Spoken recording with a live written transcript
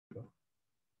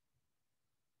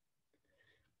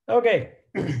Okay,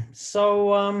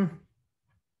 so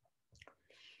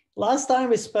last time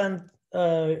we spent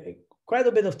quite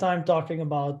a bit of time talking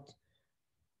about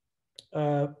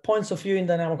points of view in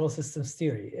dynamical systems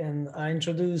theory, and I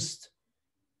introduced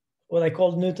what I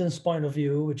called Newton's point of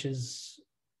view, which is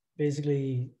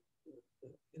basically,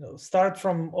 start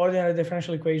from ordinary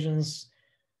differential equations,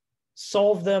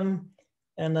 solve them,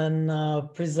 and then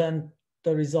present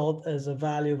the result as a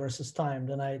value versus time.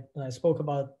 Then I spoke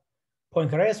about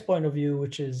Poincaré's point of view,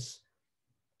 which is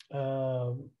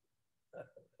where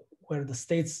the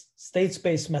state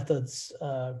space methods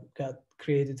got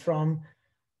created from.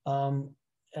 And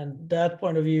that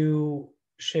point of view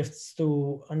shifts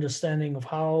to understanding of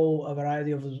how a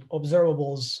variety of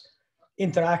observables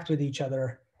interact with each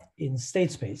other in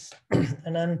state space.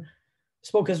 And then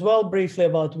spoke as well briefly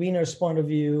about Wiener's point of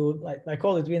view. I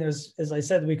call it Wiener's. As I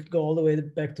said, we could go all the way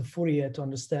back to Fourier to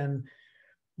understand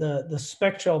the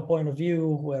spectral point of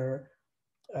view, where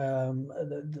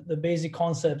the basic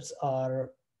concepts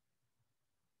are,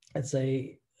 let's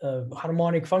say,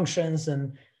 harmonic functions,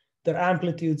 and their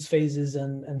amplitudes, phases,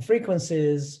 and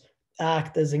frequencies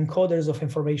act as encoders of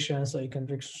information, so you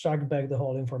can extract back the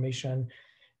whole information.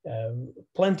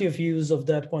 Plenty of use of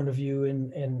that point of view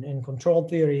in control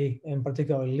theory, in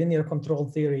particular linear control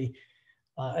theory.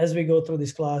 As we go through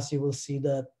this class, you will see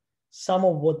that some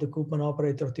of what the Koopman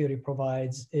operator theory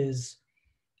provides is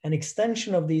an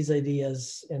extension of these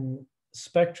ideas in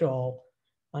spectral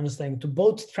understanding to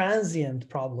both transient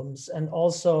problems and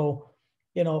also,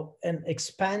 an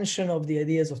expansion of the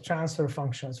ideas of transfer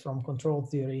functions from control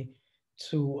theory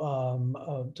to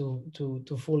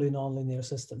fully nonlinear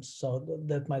systems. So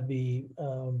that might be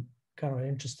kind of an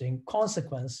interesting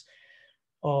consequence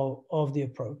of the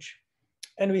approach.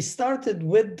 And we started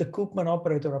with the Koopman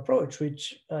operator approach,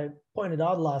 which I pointed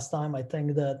out last time. I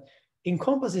think that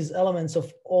encompasses elements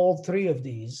of all three of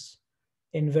these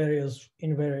in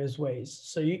various ways.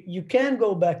 So you can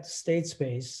go back to state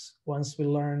space once we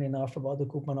learn enough about the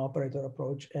Koopman operator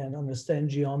approach and understand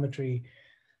geometry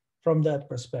from that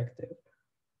perspective.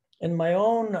 And my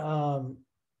own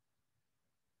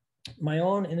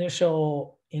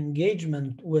initial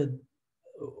engagement with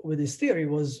this theory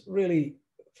was really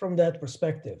from that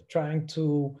perspective, trying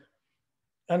to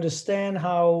understand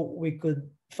how we could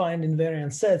find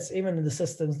invariant sets even in the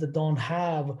systems that don't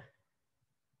have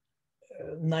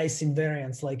nice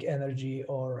invariants like energy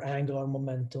or angular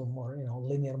momentum or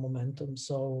linear momentum.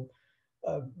 So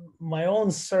my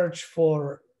own search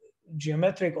for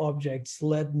geometric objects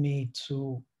led me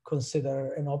to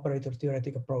consider an operator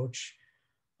theoretic approach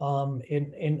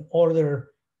in order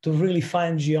to really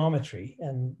find geometry,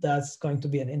 and that's going to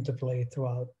be an interplay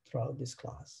throughout this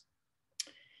class.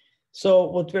 So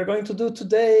what we're going to do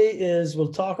today is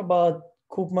we'll talk about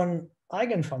Koopman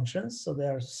eigenfunctions. So they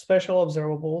are special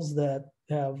observables that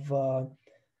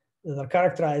are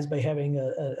characterized by having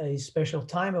a special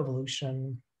time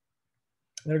evolution.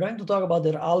 We're going to talk about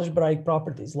their algebraic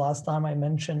properties. Last time I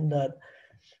mentioned that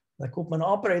the Koopman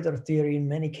operator theory in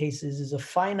many cases is a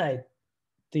finite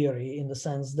theory in the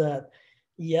sense that,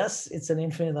 yes, it's an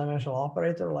infinite dimensional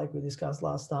operator like we discussed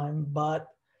last time, but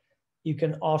you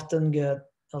can often get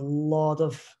a lot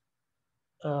of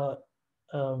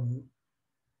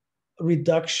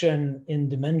reduction in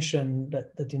dimension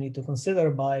that you need to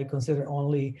consider by considering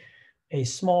only a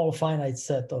small finite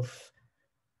set of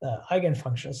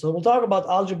eigenfunctions. So we'll talk about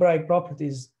algebraic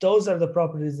properties. Those are the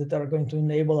properties that are going to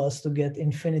enable us to get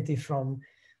infinity from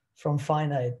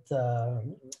finite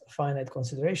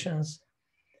considerations.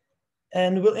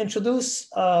 And we'll introduce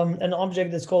an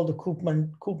object that's called the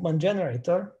Koopman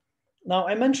generator. Now,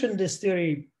 I mentioned this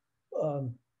theory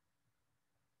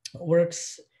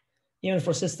works even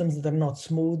for systems that are not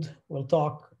smooth. We'll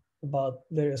talk about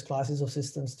various classes of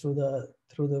systems through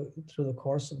the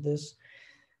course of this.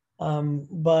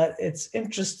 But it's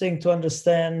interesting to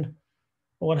understand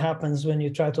what happens when you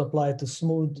try to apply it to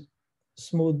smooth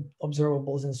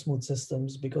observables in smooth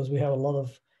systems, because we have a lot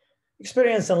of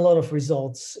experience and a lot of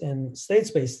results in state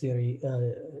space theory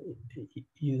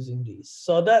using these.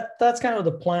 So that's kind of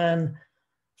the plan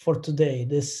for today,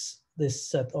 this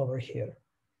set over here.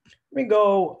 Let me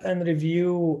go and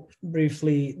review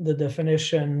briefly the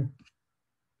definition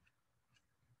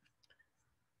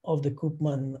of the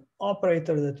Koopman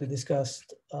operator that we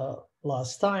discussed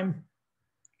last time.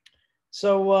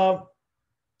 So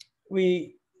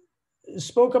we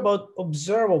spoke about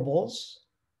observables.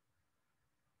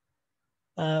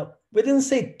 We didn't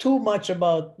say too much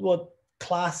about what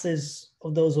classes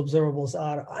of those observables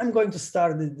are. I'm going to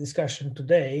start the discussion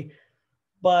today,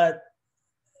 but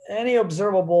any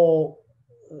observable,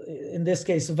 in this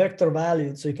case, vector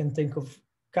valued, so you can think of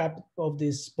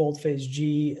this boldface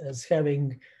G as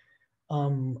having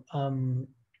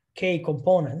K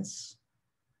components.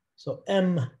 So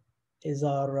M is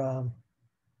our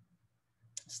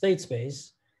state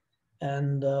space.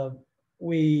 And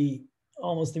we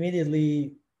almost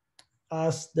immediately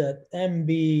asked that M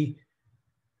be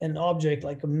an object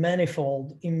like a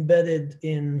manifold embedded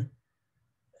in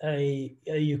a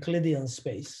Euclidean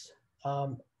space.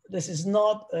 This is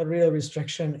not a real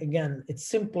restriction. Again, it's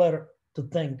simpler to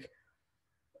think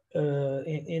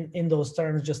in those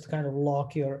terms, just to kind of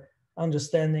lock your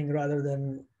understanding rather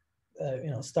than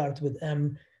start with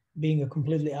M being a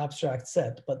completely abstract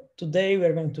set. But today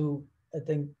we're going to, I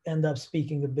think, end up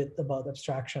speaking a bit about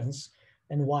abstractions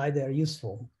and why they're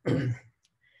useful.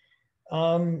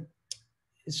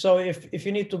 So if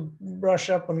you need to brush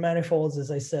up on manifolds,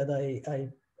 as I said, I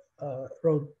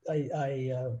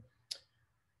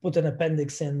put an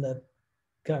appendix in that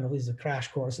kind of is a crash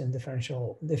course in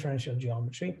differential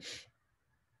geometry.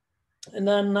 And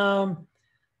then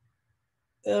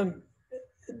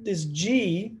this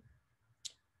G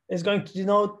is going to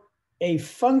denote a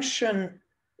function,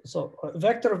 so a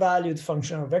vector valued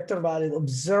function or vector valued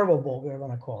observable, we're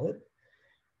going to call it,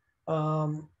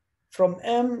 from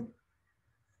M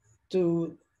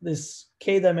to this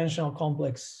k-dimensional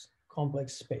complex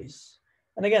space.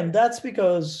 And again, that's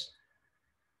because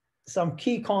some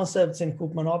key concepts in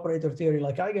Koopman operator theory,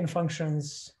 like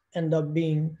eigenfunctions, end up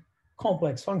being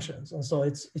complex functions. And so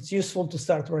it's useful to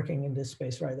start working in this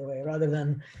space right away, rather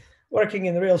than working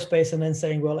in the real space and then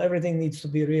saying, well, everything needs to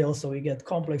be real, so we get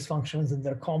complex functions and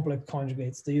their complex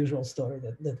conjugates, the usual story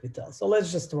that we tell. So let's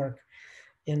just work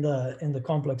in the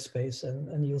complex space,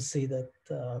 and you'll see that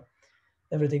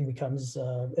everything becomes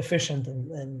efficient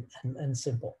and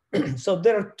simple. So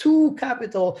there are two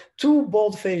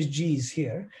boldface G's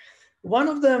here. One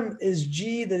of them is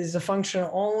G that is a function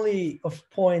only of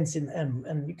points in M.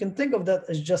 And you can think of that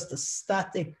as just a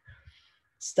static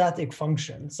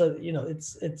function. So,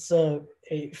 it's a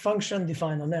function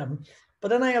defined on M. But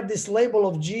then I have this label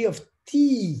of G of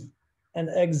T and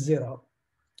X0.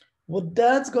 What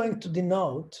that's going to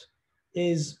denote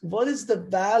is what is the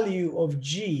value of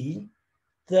G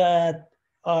that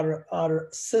our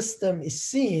system is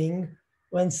seeing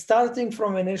when starting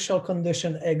from initial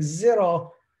condition X0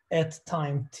 at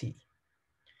time T.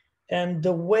 And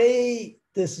the way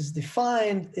this is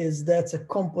defined is that's a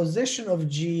composition of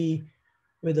G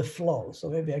with a flow. So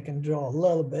maybe I can draw a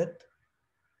little bit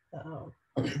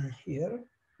here.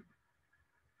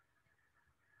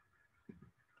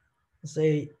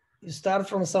 Say you start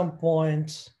from some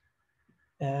point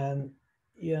and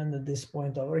you end at this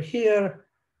point over here.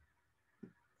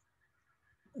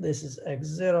 This is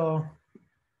X0.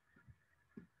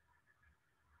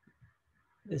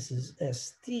 This is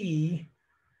ST.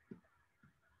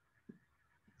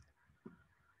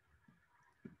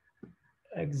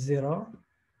 X0.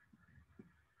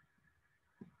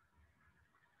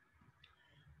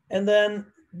 And then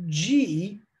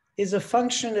G is a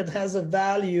function that has a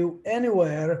value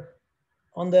anywhere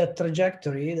on that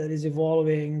trajectory that is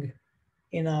evolving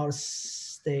in our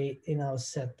state, in our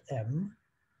set M.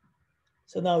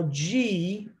 So now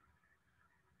G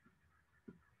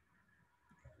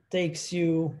takes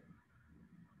you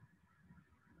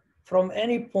from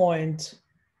any point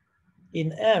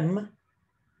in M,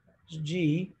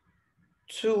 G,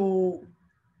 to,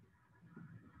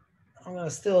 I'm going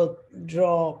to still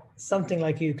draw something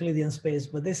like a Euclidean space,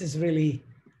 but this is really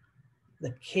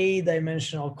the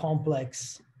k-dimensional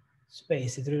complex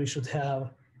space. It really should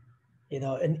have,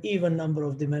 an even number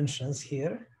of dimensions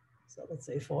here. So let's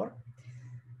say 4.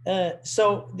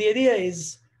 So the idea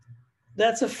is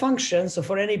that's a function. So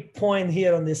for any point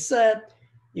here on this set,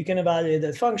 you can evaluate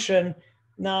that function.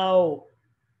 Now,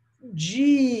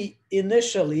 G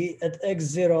initially at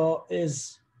X0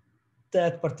 is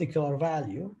that particular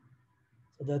value.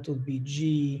 So that would be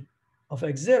G of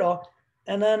X0.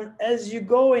 And then as you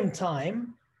go in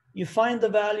time, you find the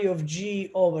value of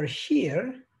G over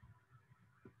here.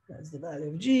 That's the value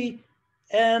of G.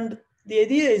 And the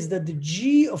idea is that the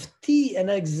G of T and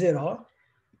X0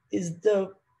 is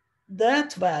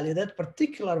that value, that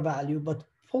particular value, but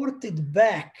ported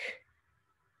back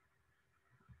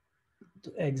to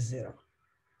X0.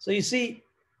 So you see,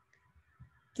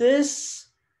 this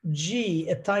G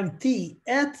at time T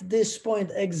at this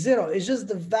point X0 is just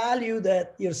the value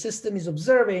that your system is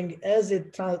observing as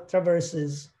it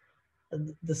traverses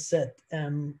the set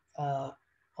M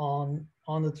on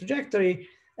the trajectory.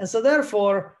 And so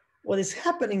therefore, what is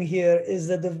happening here is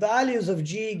that the values of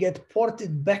G get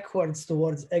ported backwards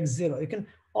towards X0. You can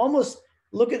almost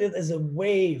look at it as a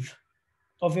wave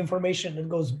of information that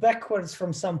goes backwards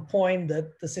from some point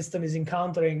that the system is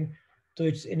encountering to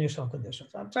its initial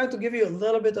conditions. I'm trying to give you a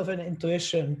little bit of an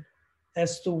intuition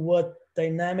as to what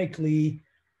dynamically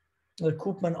the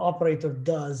Koopman operator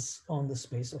does on the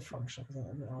space of functions.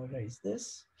 And I'll erase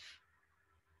this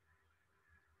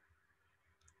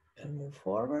and move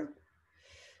forward.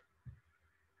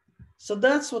 So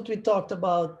that's what we talked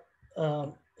about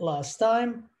last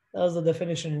time. That was the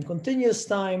definition in continuous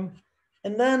time.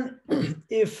 And then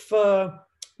if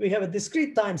we have a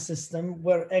discrete time system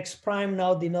where x prime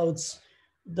now denotes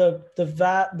the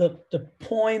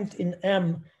point in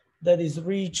M that is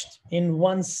reached in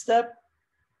one step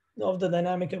of the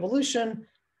dynamic evolution,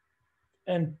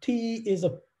 and T is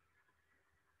a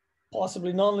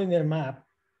possibly nonlinear map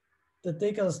that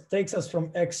takes us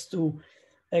from x to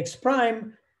x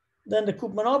prime, then the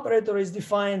Koopman operator is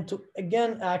defined to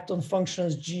again act on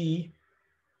functions g,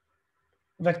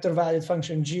 vector valued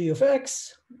function g of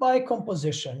x by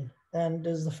composition. And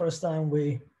this is the first time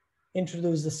we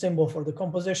introduce the symbol for the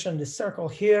composition, this circle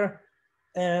here.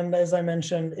 And as I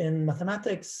mentioned in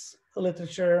mathematics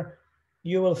literature,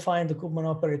 you will find the Koopman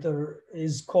operator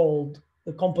is called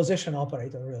the composition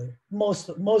operator, really, most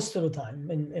of the time.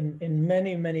 In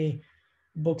many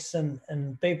books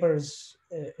and papers,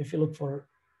 if you look for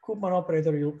Koopman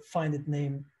operator, you'll find it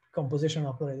named composition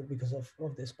operator because of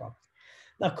this property.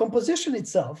 Now, composition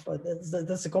itself,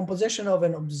 that's a composition of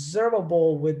an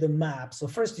observable with the map. So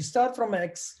first you start from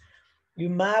x, you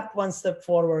map one step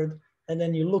forward, and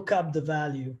then you look up the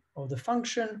value of the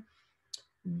function.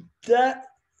 That,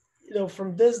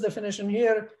 from this definition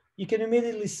here, you can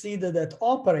immediately see that that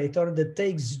operator that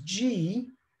takes g,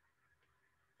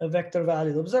 a vector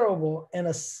valued observable, and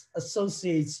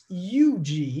associates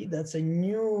UG, that's a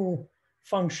new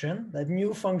function. That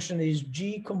new function is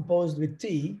g composed with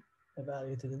t,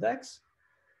 evaluated at x.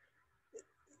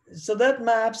 So that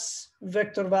maps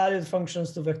vector valued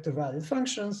functions to vector valued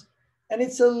functions, and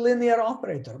it's a linear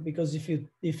operator because if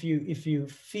you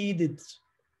feed it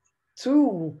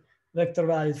two vector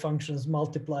valued functions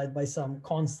multiplied by some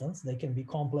constants, they can be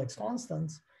complex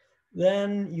constants,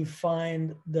 then you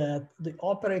find that the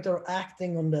operator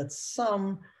acting on that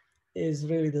sum is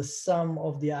really the sum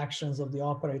of the actions of the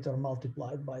operator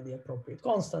multiplied by the appropriate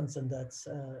constants, and that's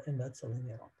a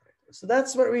linear operator. So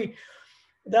that's where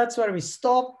we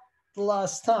stopped the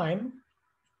last time.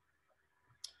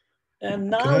 And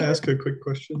now, can I ask a quick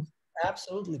question?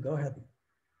 Absolutely, go ahead.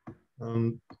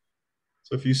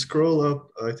 So if you scroll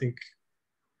up, I think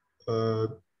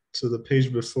to the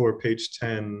page before, page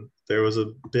 10, there was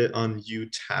a bit on u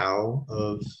tau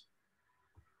of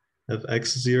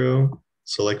x0.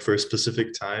 So like for a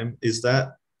specific time, is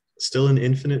that still an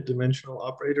infinite dimensional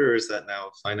operator, or is that now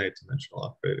a finite dimensional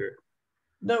operator?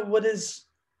 No, what is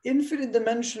infinite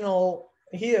dimensional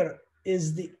here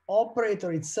is the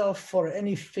operator itself for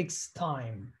any fixed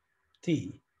time,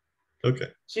 t. Okay.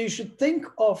 So you should think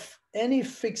of any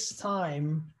fixed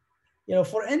time,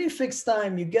 for any fixed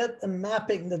time, you get a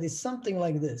mapping that is something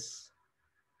like this,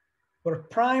 where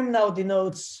prime now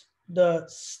denotes the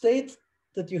state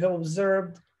that you have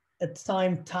observed at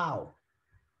time tau.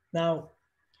 Now,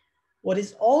 what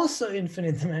is also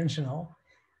infinite dimensional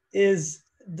is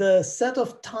the set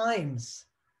of times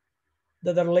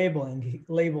that are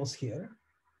labels here.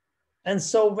 And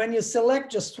so when you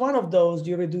select just one of those,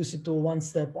 you reduce it to a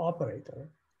one-step operator.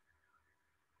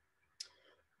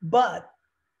 But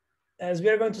as we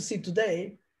are going to see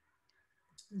today,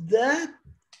 that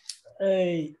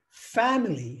a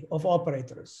family of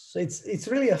operators. So it's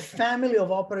really a family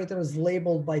of operators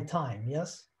labeled by time,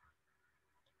 yes?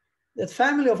 That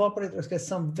family of operators has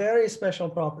some very special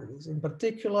properties, in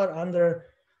particular under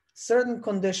certain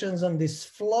conditions on this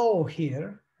flow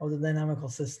here of the dynamical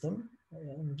system.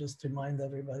 And just remind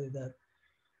everybody that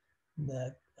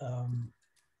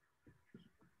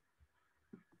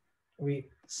we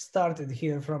started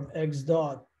here from x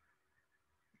dot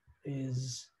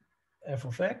is f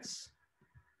of x.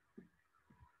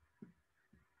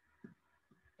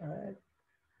 All right.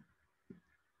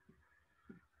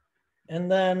 And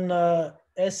then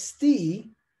ST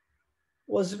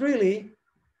was really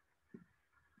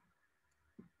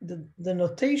the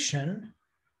notation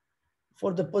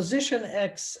for the position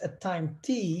x at time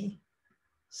t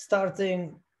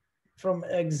starting from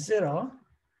x0.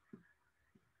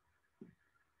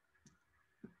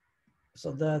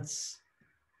 So that's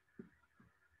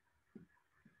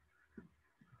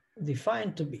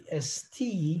defined to be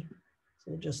ST.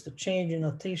 So just a change in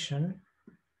notation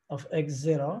of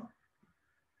x0.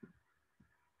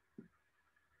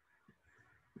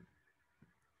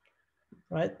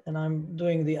 Right, and I'm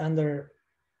doing the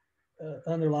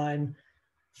underline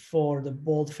for the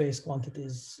boldface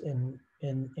quantities in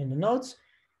the nodes.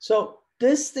 So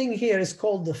this thing here is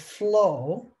called the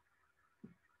flow,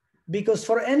 because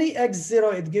for any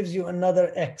x0, it gives you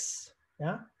another x.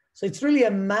 Yeah. So it's really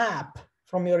a map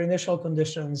from your initial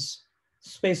conditions,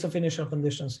 space of initial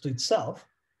conditions, to itself.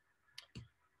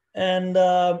 And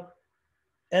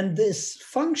this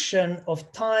function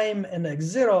of time and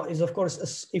x0 is, of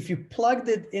course, if you plugged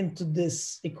it into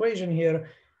this equation here,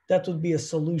 that would be a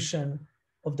solution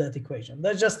of that equation.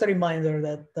 That's just a reminder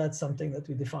that that's something that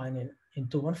we define in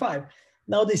 215.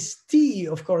 Now this t,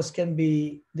 of course, can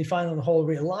be defined on the whole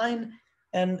real line.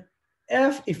 And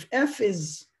if f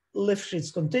is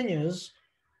Lifshitz continuous,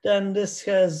 then this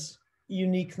has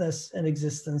uniqueness and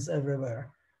existence everywhere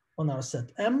on our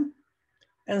set M.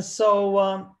 And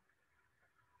so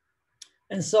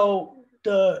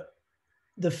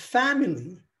the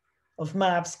family of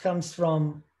maps comes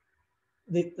from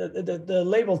the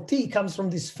label T comes from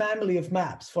this family of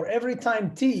maps. For every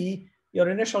time T, your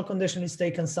initial condition is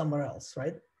taken somewhere else,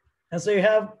 right? And so you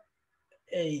have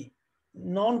a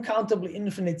non-countably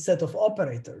infinite set of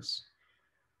operators.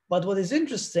 But what is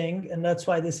interesting, and that's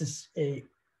why this is a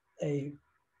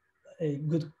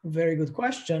very good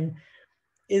question,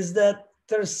 is that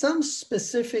there's some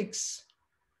specifics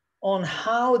on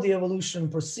how the evolution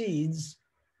proceeds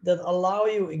that allow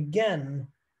you again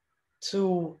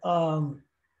to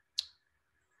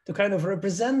kind of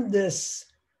represent this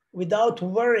without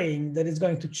worrying that it's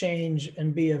going to change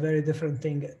and be a very different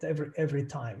thing at every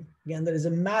time. Again, there is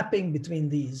a mapping between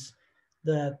these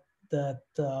that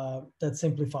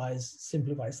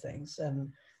simplifies things,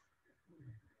 and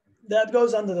that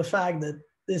goes under the fact that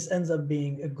this ends up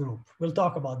being a group. We'll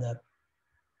talk about that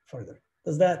further.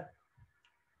 Does that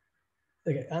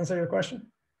answer your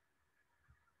question?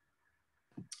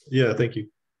 Yeah, thank you.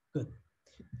 Good.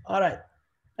 All right.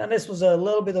 And this was a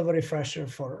little bit of a refresher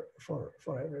for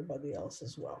everybody else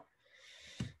as well.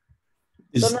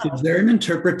 Is there an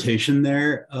interpretation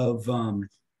there of the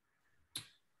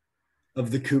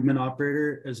Koopman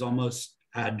operator as almost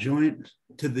adjoint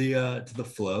to the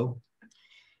flow?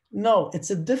 No,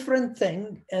 it's a different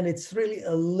thing, and it's really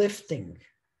a lifting.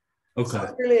 Okay.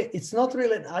 It's not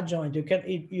really an adjoint.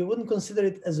 You wouldn't consider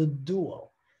it as a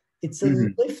dual. It's a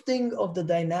lifting of the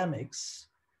dynamics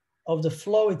of the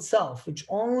flow itself, which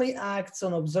only acts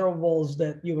on observables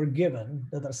that you were given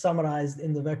that are summarized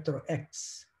in the vector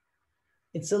x.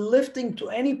 It's a lifting to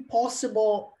any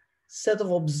possible set of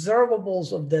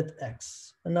observables of that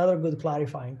x. Another good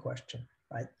clarifying question,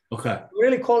 right? Okay. We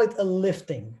really call it a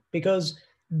lifting because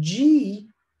G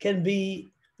can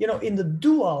be, in the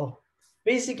dual,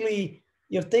 basically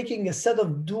you're taking a set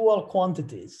of dual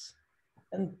quantities.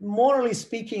 And morally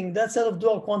speaking, that set of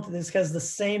dual quantities has the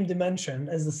same dimension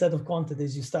as the set of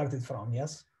quantities you started from,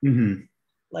 yes? Mm-hmm.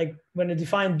 Like when you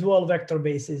define dual vector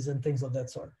bases and things of that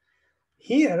sort.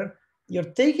 Here, you're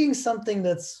taking something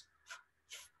that's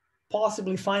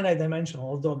possibly finite dimensional,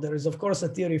 although there is, of course, a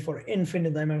theory for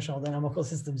infinite dimensional dynamical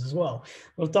systems as well.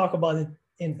 We'll talk about it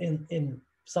in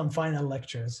some final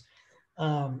lectures.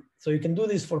 So you can do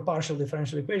this for partial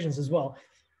differential equations as well.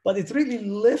 But it really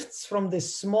lifts from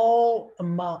this small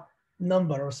amount of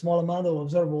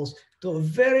observables to a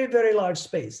very, very large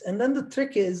space. And then the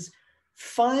trick is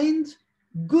find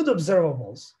good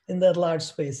observables in that large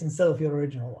space instead of your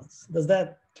original ones. Does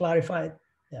that clarify it?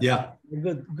 Yeah.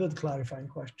 Good clarifying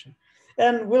question.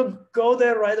 And we'll go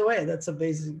there right away. That's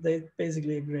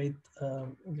basically a great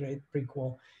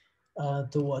prequel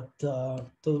to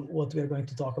what we are going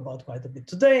to talk about quite a bit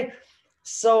today.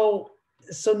 So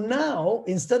now,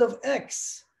 instead of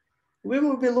x, we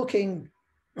will be looking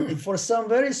for some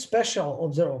very special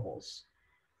observables.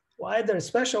 Why they're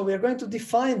special? We are going to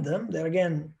define them. They're,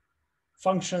 again,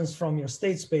 functions from your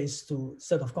state space to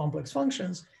set of complex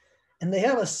functions, and they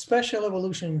have a special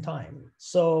evolution in time.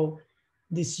 So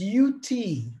this ut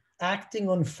acting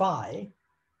on phi,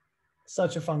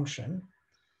 such a function,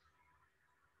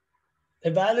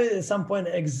 evaluated at some point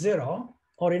x0,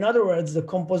 or in other words, the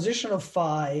composition of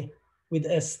phi with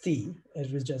st,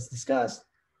 as we just discussed,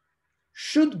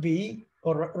 should be,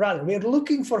 or rather, we're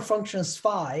looking for functions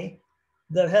phi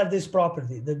that have this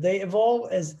property, that they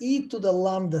evolve as e to the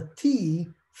lambda t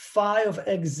phi of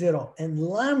x0, and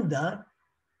lambda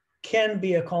can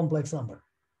be a complex number.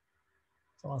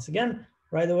 So once again,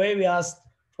 right away, we asked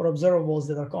for observables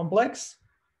that are complex,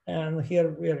 and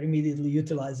here we are immediately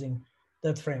utilizing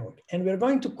that framework. And we're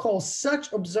going to call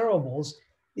such observables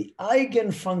the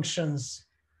eigenfunctions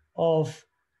of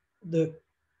the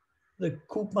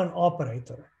Koopman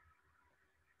operator.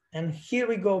 And here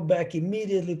we go back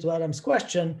immediately to Adam's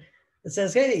question that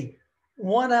says, hey,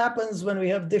 what happens when we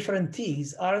have different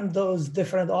t's? Aren't those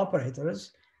different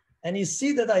operators? And you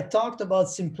see that I talked about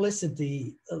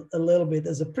simplicity a little bit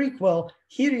as a prequel.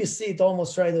 Here you see it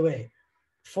almost right away.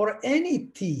 For any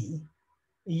t,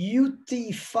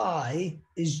 ut phi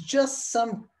is just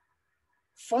some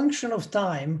function of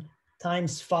time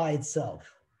times phi itself.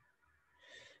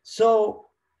 So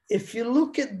if you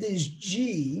look at this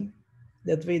g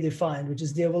that we defined, which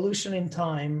is the evolution in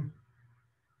time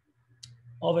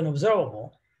of an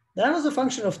observable, that was a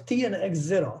function of t and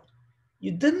x0.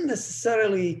 You didn't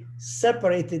necessarily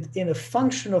separate it in a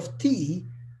function of t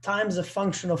times a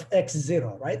function of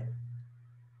x0, right?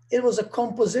 It was a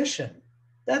composition.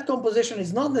 That composition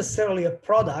is not necessarily a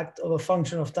product of a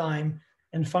function of time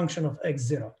and function of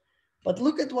x0. But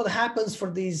look at what happens for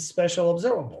these special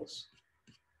observables.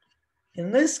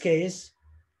 In this case,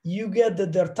 you get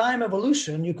that their time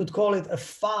evolution, you could call it a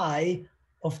phi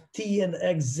of t and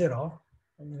x0.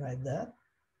 Let me write that.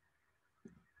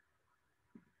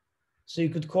 So you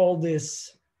could call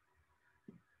this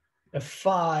a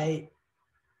phi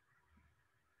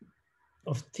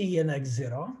of t and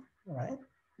x0, right?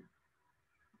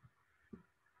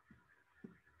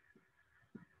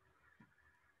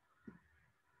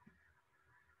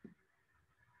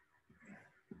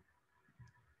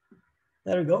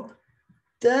 There we go.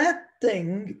 That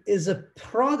thing is a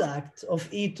product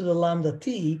of e to the lambda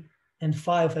t and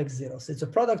phi of x0. So it's a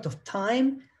product of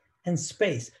time and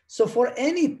space. So for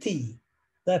any t,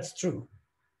 that's true,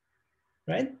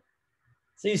 right?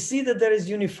 So you see that there is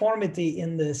uniformity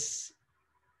in this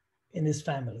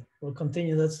family. We'll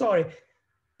continue that story.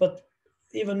 But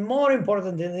even more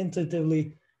important and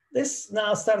intuitively, this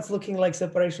now starts looking like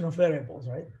separation of variables,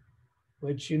 right?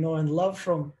 Which you know and love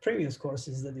from previous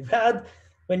courses that you've had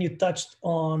when you touched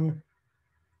on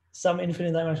some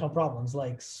infinite dimensional problems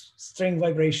like string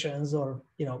vibrations or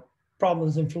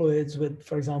problems in fluids with,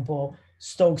 for example,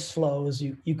 Stokes flows.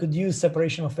 You could use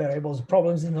separation of variables.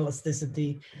 Problems in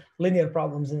elasticity, linear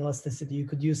problems in elasticity, you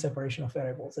could use separation of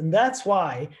variables. And that's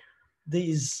why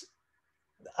these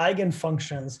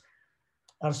eigenfunctions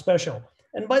are special.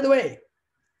 And by the way,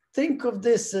 think of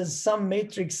this as some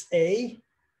matrix A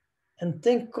and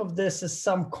think of this as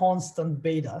some constant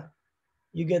beta.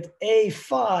 You get A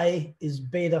phi is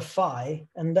beta phi,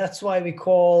 and that's why we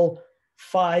call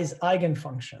phi's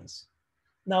eigenfunctions.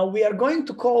 Now we are going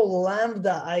to call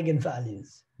lambda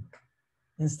eigenvalues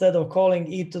instead of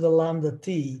calling e to the lambda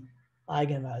t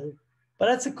eigenvalue. But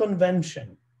that's a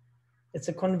convention. It's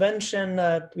a convention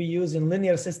that we use in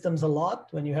linear systems a lot.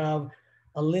 When you have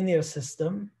a linear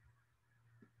system,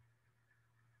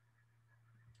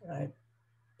 right?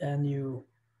 And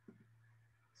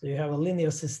so you have a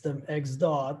linear system, x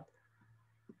dot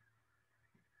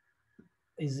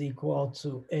is equal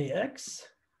to ax.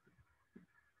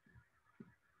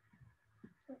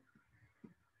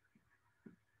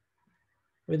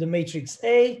 With the matrix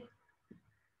A,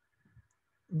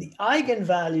 the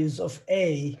eigenvalues of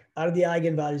A are the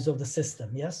eigenvalues of the system,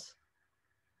 yes?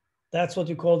 That's what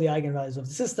you call the eigenvalues of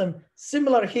the system.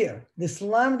 Similar here, this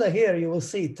lambda here, you will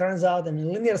see, it turns out in a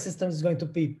linear system is going to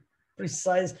be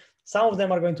precise. Some of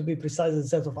them are going to be precise in the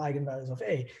set of eigenvalues of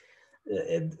A.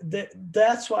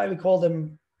 That's why we call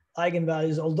them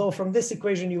eigenvalues, although from this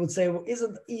equation you would say, well,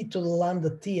 isn't e to the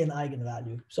lambda t an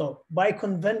eigenvalue? So by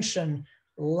convention,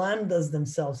 lambdas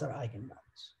themselves are eigenvalues.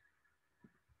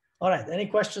 All right, any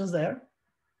questions there?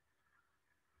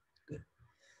 Good.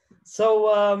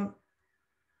 So,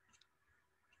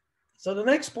 so the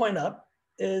next point up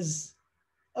is,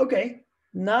 okay,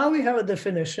 now we have a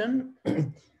definition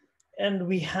and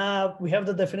we have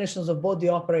the definitions of both the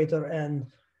operator and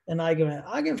an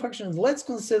eigenfunctions. Let's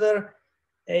consider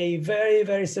a very,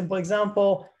 very simple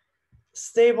example.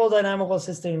 Stable dynamical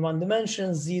system in one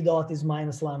dimension, z dot is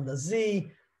minus lambda z.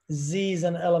 Z is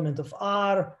an element of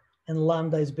R, and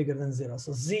lambda is bigger than 0.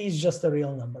 So z is just a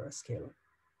real number, a scalar.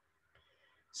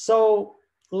 So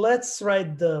let's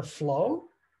write the flow.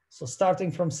 So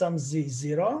starting from some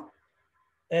z0,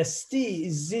 st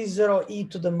is z0 e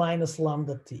to the minus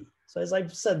lambda t. So as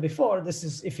I've said before, this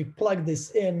is, if you plug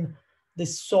this in,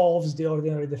 this solves the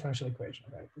ordinary differential equation,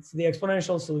 right? It's the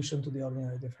exponential solution to the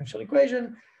ordinary differential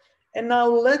equation. And now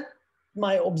let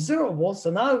my observable,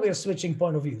 so now we're switching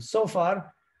point of view. So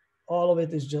far, all of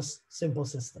it is just simple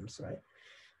systems, right?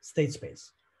 State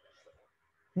space.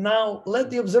 Now let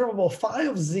the observable phi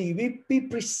of z be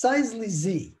precisely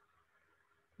z,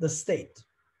 the state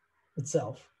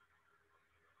itself.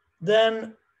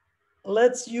 Then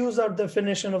let's use our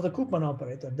definition of the Koopman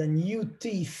operator. Then ut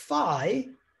phi,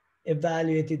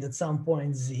 evaluated at some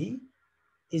point z,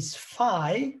 is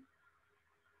phi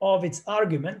of its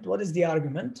argument. What is the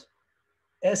argument?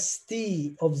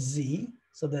 st of z,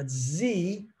 so that's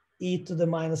z e to the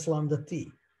minus lambda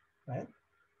t, right?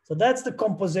 So that's the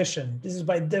composition. This is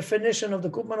by definition of the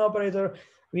Koopman operator.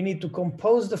 We need to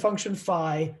compose the function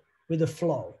phi with a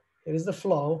flow. Here is the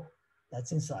flow,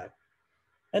 that's inside.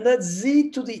 And that's z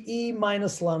to the e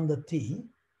minus lambda t,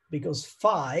 because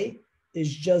phi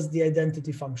is just the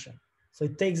identity function. So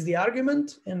it takes the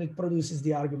argument and it produces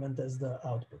the argument as the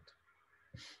output.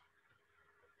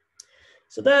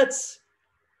 So that's,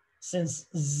 since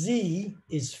z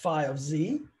is phi of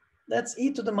z, that's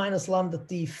e to the minus lambda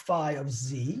t phi of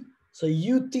z. So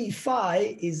ut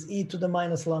phi is e to the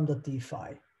minus lambda t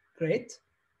phi. Great.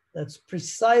 That's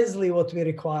precisely what we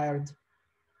required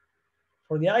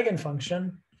for the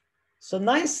eigenfunction. So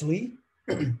nicely,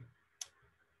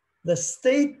 the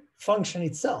state function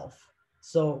itself,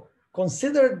 so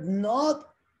considered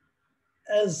not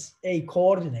as a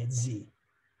coordinate z,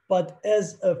 but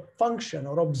as a function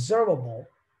or observable,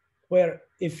 where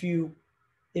if you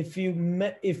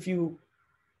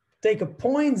take a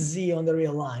point z on the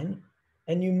real line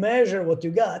and you measure what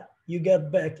you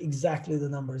get back exactly the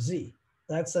number z.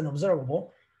 That's an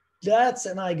observable. That's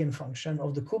an eigenfunction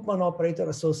of the Koopman operator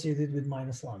associated with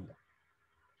minus lambda.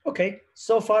 Okay,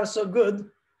 so far so good.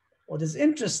 What is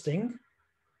interesting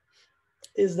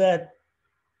is that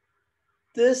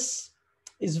this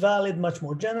is valid much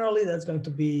more generally. That's going to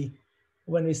be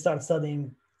when we start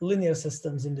studying linear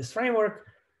systems in this framework.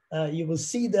 You will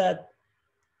see that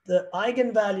the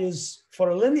eigenvalues for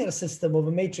a linear system of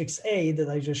a matrix A that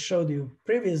I just showed you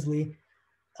previously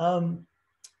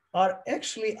are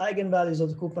actually eigenvalues of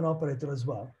the Koopman operator as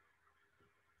well.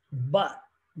 But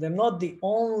they're not the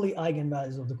only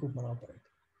eigenvalues of the Koopman operator.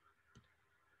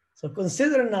 So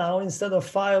consider now, instead of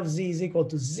phi of z is equal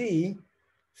to z,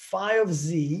 phi of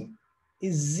z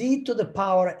is z to the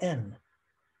power n,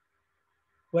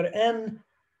 where n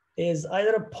is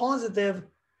either a positive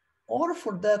or,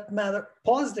 for that matter,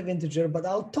 positive integer, but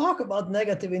I'll talk about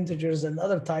negative integers and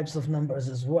other types of numbers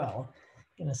as well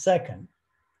in a second.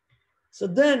 So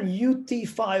then ut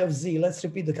phi of z, let's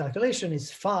repeat the calculation,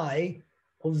 is phi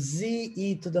of z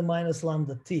e to the minus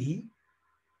lambda t.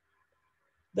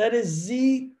 That is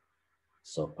z,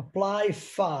 so apply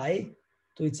phi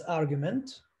to its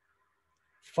argument.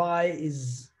 Phi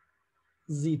is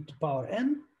z to power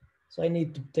n. So I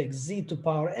need to take z to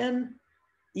power n,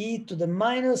 e to the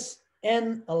minus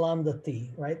n lambda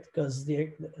t, right? Because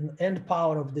the end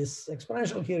power of this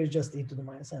exponential here is just e to the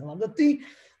minus n lambda t.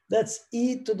 That's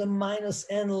e to the minus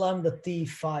n lambda t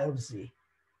phi of z.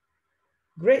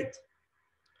 Great.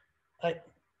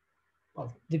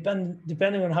 Well,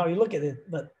 depending on how you look at it,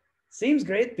 but seems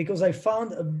great because I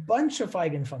found a bunch of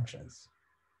eigenfunctions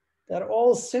that are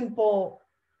all simple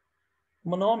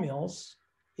monomials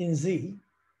in z,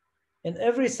 and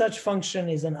every such function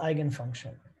is an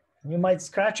eigenfunction. You might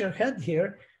scratch your head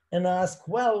here and ask,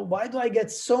 well, why do I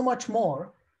get so much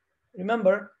more?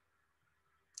 Remember,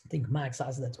 I think Max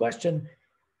asked that question,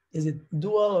 is it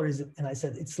dual or is it, and I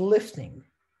said, it's lifting.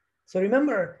 So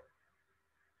remember,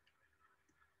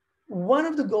 one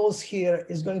of the goals here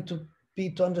is going to be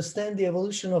to understand the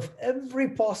evolution of every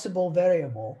possible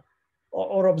variable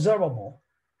or observable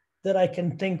that I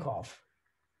can think of.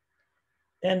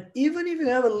 And even if you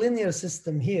have a linear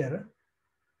system here,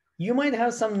 you might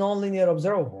have some nonlinear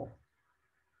observable.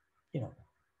 You know,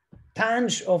 tang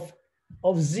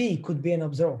of z could be an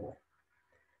observable.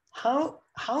 How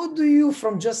do you,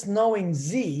 from just knowing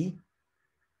z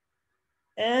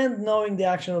and knowing the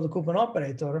action of the Koopman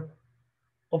operator,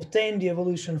 obtain the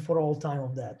evolution for all time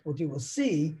of that? What you will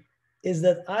see is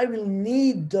that I will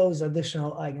need those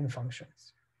additional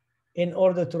eigenfunctions in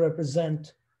order to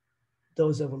represent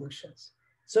those evolutions.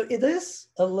 So it is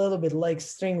a little bit like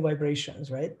string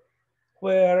vibrations, right?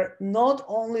 Where not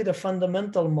only the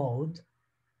fundamental mode,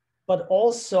 but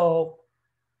also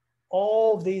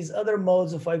all these other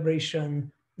modes of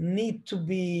vibration need to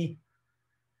be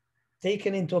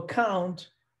taken into account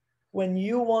when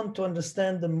you want to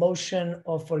understand the motion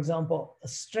of, for example, a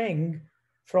string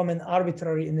from an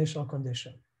arbitrary initial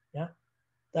condition. Yeah,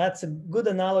 that's a good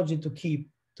analogy to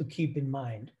keep in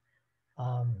mind.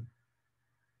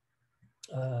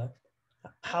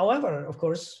 However, of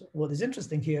course, what is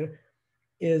interesting here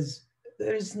is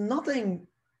there is nothing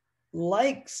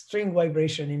like string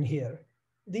vibration in here.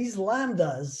 These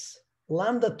lambdas,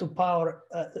 lambda to power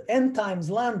n times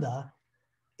lambda,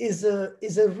 is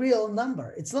a real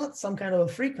number. It's not some kind of a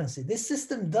frequency. This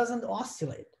system doesn't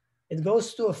oscillate. It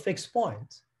goes to a fixed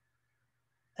point.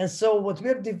 And so what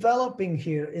we're developing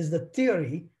here is the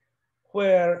theory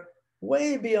where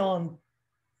way beyond,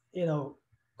 you know,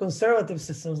 conservative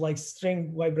systems like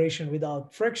string vibration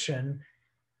without friction,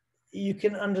 you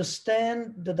can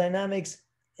understand the dynamics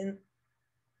in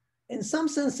some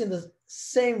sense in the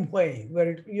same way,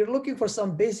 where you're looking for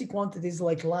some basic quantities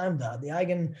like lambda, the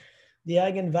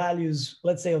eigenvalues,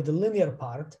 let's say, of the linear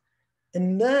part,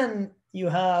 and then you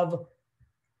have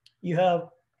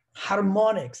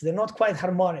harmonics. They're not quite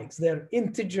harmonics. They're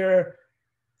integer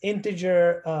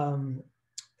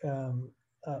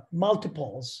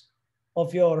multiples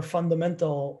of your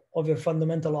fundamental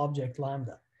object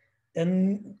lambda.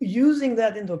 And using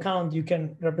that into account, you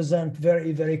can represent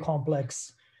very, very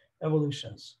complex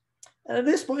evolutions. And at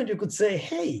this point, you could say,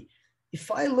 hey,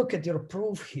 if I look at your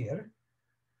proof here,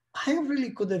 I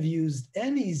really could have used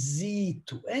any z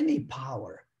to any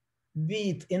power,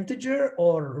 be it integer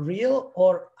or real,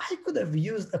 or I could have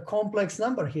used a complex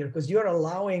number here because you're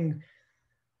allowing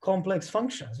complex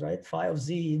functions, right? Phi of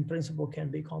z in principle can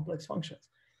be complex functions.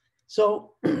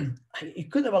 So it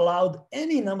could have allowed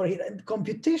any number here, and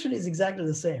computation is exactly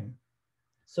the same.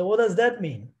 So what does that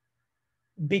mean?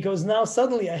 Because now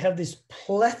suddenly I have this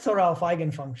plethora of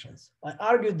eigenfunctions. I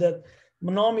argued that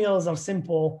monomials are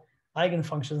simple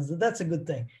eigenfunctions. That's a good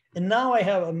thing. And now I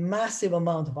have a massive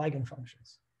amount of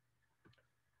eigenfunctions.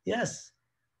 Yes,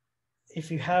 if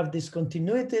you have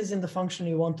discontinuities in the function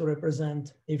you want to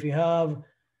represent, if you have,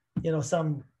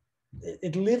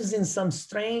 it lives in some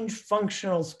strange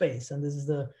functional space. And this is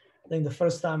I think the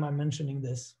first time I'm mentioning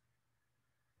this.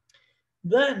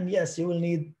 Then yes, you will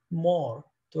need more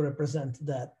to represent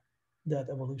that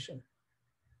evolution.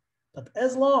 But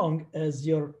as long as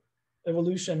your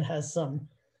evolution has some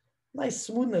nice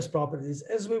smoothness properties,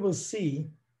 as we will see,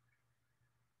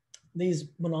 these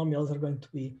monomials are going to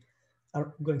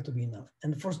be enough.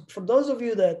 And for those of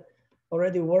you that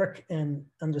already work and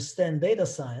understand data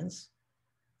science,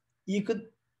 you could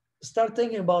start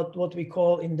thinking about what we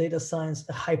call in data science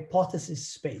a hypothesis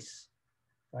space,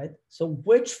 right? So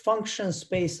which function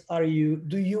space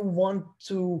do you want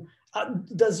to,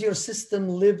 does your system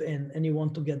live in and you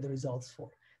want to get the results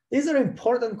for? These are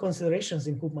important considerations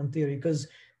in Koopman theory because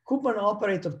Koopman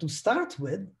operator to start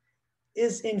with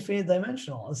is infinite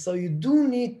dimensional. And so you do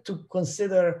need to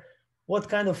consider what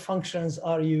kind of functions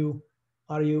are you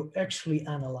actually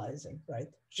analyzing, right?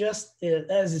 Just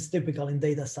as is typical in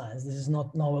data science. This is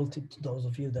not novelty to those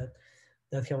of you that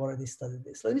have already studied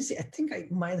this. Let me see, I think I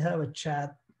might have a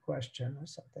chat question or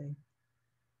something.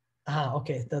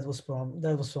 Okay, that was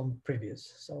from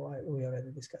previous. So we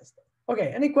already discussed that.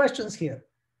 Okay, any questions here?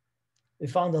 We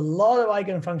found a lot of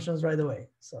eigenfunctions right away,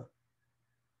 so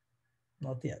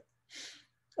not yet.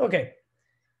 Okay,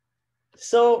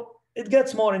 so it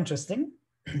gets more interesting.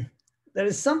 There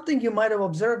is something you might have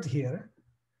observed here.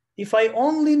 If I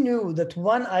only knew that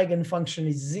one eigenfunction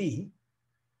is z,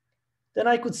 then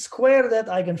I could square that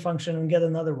eigenfunction and get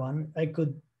another one. I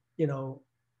could,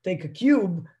 take a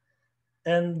cube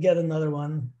and get another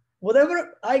one.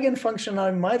 Whatever eigenfunction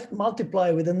I might multiply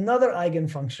with another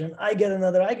eigenfunction, I get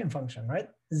another eigenfunction, right?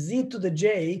 Z to the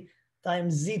j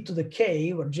times z to the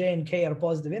k, where j and k are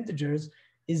positive integers,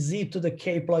 is z to the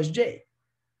k plus j.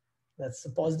 That's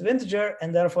a positive integer,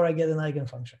 and therefore I get an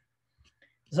eigenfunction.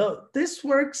 So this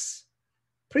works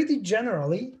pretty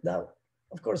generally. Now,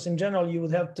 of course, in general, you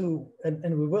would have to,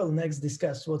 and we will next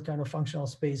discuss what kind of functional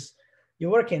space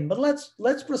you work in. But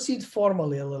let's proceed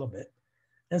formally a little bit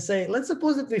and say, let's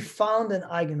suppose that we found an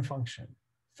eigenfunction,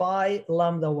 phi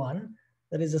lambda 1,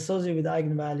 that is associated with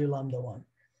eigenvalue lambda 1.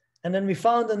 And then we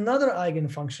found another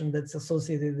eigenfunction that's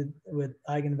associated with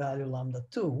eigenvalue lambda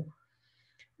 2.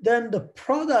 Then the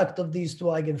product of these two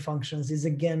eigenfunctions is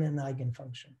again an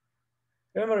eigenfunction.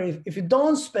 Remember, if you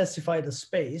don't specify the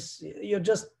space, you're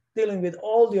just dealing with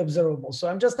all the observables. So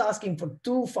I'm just asking for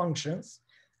two functions,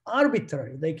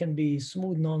 arbitrary. They can be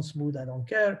smooth, non-smooth, I don't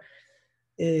care.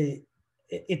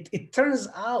 It turns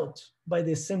out by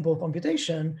this simple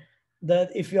computation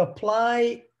that if you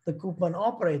apply the Koopman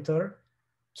operator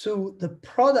to the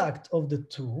product of the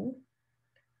two,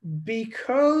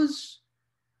 because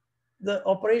the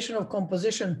operation of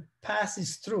composition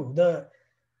passes through,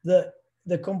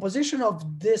 the composition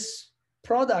of this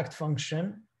product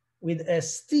function with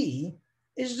ST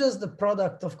is just the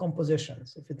product of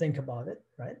compositions, if you think about it,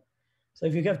 right? So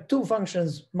if you have two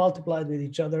functions multiplied with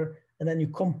each other and then you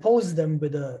compose them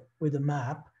with a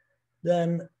map,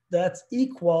 then that's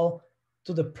equal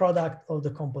to the product of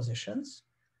the compositions.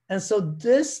 And so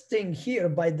this thing here,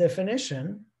 by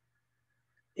definition,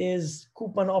 is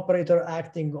Koopman operator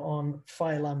acting on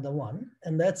phi lambda 1,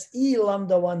 and that's E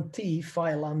lambda 1 t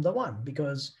phi lambda 1,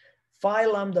 because phi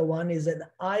lambda 1 is an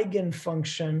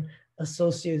eigenfunction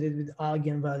associated with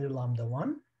eigenvalue lambda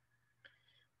 1.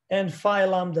 And phi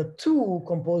lambda 2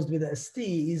 composed with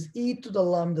st is e to the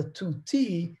lambda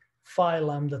 2t phi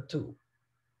lambda 2.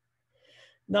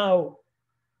 Now,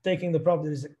 taking the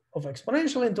properties of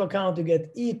exponential into account, you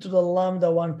get e to the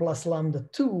lambda 1 plus lambda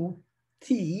 2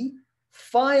 t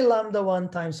phi lambda 1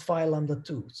 times phi lambda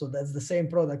 2. So that's the same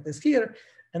product as here.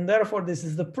 And therefore, this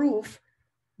is the proof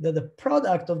that the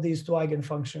product of these two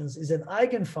eigenfunctions is an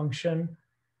eigenfunction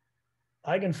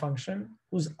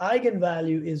whose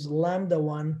eigenvalue is lambda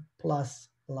 1 plus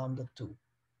lambda 2,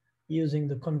 using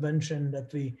the convention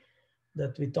that we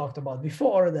talked about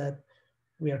before, that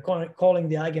we are calling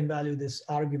the eigenvalue this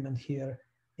argument here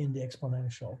in the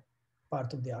exponential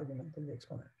part of the argument of the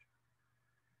exponential.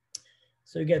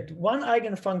 So you get one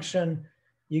eigenfunction,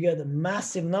 you get a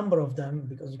massive number of them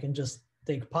because you can just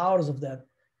take powers of that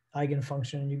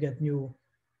eigenfunction and you get new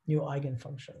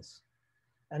eigenfunctions.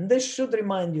 And this should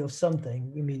remind you of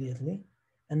something immediately,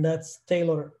 and that's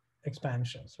Taylor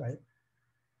expansions, right?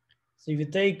 So if you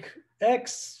take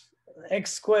x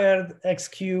squared, x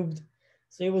cubed,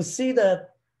 so you will see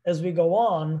that as we go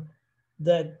on,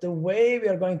 that the way we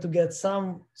are going to get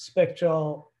some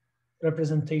spectral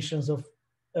representations of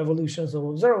evolutions of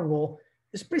observable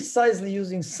is precisely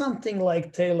using something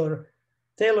like Taylor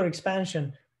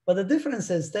expansion. But the difference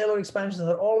is Taylor expansions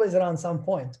are always around some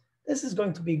point. This is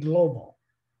going to be global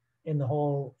in the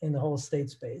whole state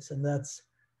space, and that's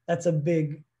a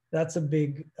big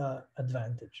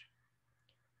advantage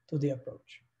to the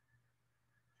approach.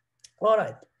 All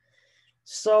right,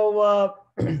 so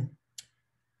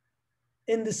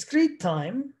in discrete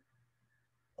time,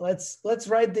 let's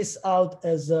write this out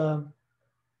as a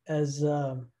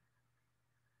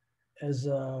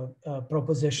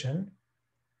proposition.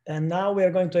 And now we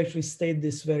are going to actually state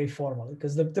this very formally,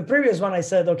 because the previous one I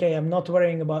said, okay, I'm not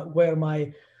worrying about where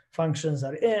my functions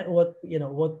are in,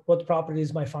 what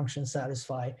properties my functions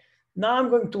satisfy. Now I'm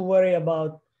going to worry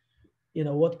about,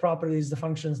 what properties the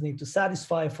functions need to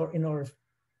satisfy in order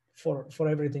for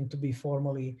everything to be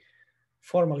formally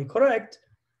correct.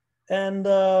 And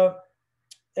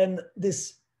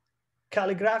this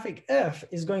calligraphic F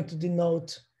is going to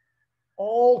denote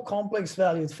all complex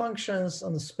valued functions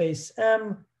on the space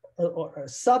M, or a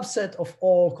subset of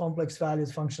all complex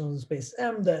valued functions on the space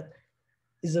M that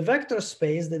is a vector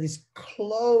space that is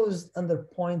closed under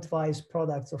pointwise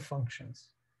products of functions.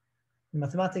 In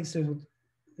mathematics,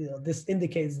 this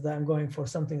indicates that I'm going for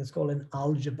something that's called an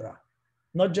algebra,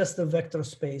 not just a vector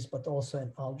space, but also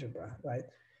an algebra, right?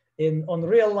 On the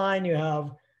real line, you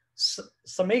have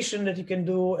summation that you can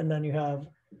do, and then you have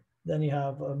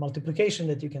a multiplication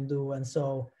that you can do. And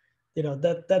so,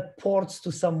 that ports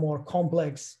to some more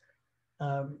complex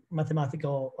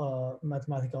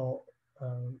mathematical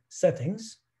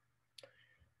settings.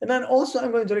 And then also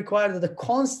I'm going to require that the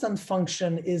constant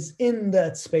function is in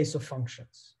that space of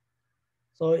functions.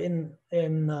 So in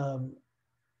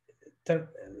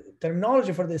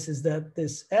terminology for this is that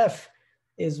this F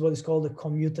is what is called a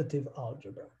commutative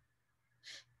algebra.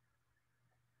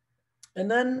 And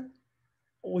then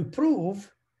we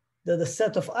prove that the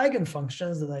set of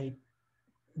eigenfunctions that I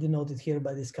denoted here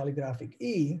by this calligraphic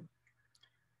E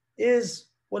is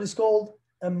what is called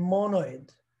a monoid.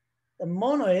 A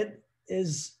monoid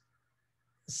is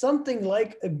something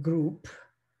like a group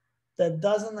that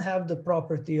doesn't have the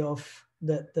property of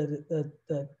that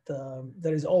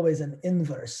there is always an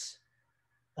inverse.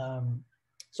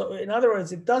 So in other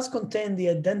words, it does contain the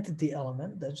identity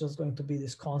element. That's just going to be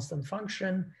this constant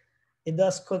function. It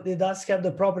does have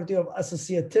the property of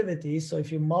associativity. So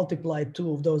if you multiply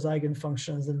two of those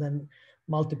eigenfunctions and then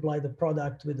multiply the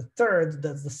product with the third,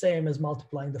 that's the same as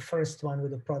multiplying the first one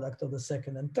with the product of the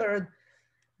second and third.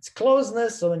 It's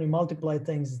closeness. So when you multiply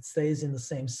things, it stays in the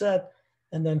same set.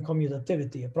 And then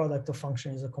commutativity, a product of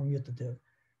function is a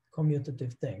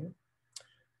commutative thing.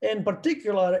 In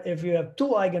particular, if you have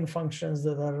two eigenfunctions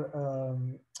that are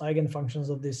eigenfunctions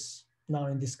of this now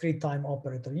in discrete time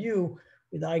operator U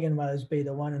with eigenvalues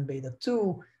beta 1 and beta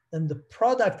 2, then the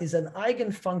product is an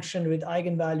eigenfunction with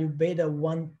eigenvalue beta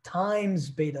 1 times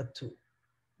beta 2.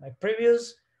 My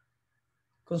previous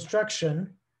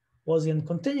construction was in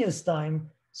continuous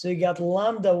time, so you got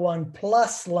lambda 1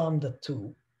 plus lambda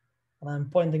 2. And I'm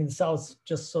pointing this out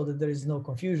just so that there is no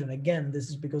confusion. Again, this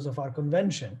is because of our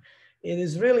convention. It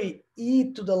is really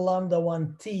e to the lambda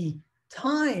 1t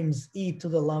times e to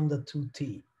the lambda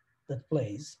 2t that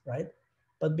plays, right?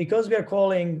 But because we are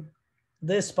calling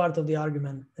this part of the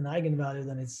argument an eigenvalue,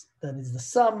 then it's the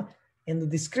sum. In the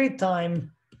discrete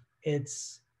time,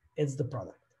 it's the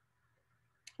product.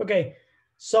 Okay,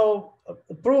 so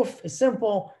the proof is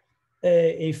simple.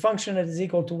 A function that is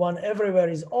equal to 1 everywhere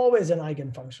is always an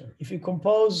eigenfunction. If you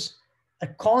compose a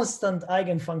constant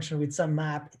eigenfunction with some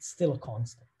map, it's still a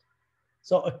constant.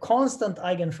 So a constant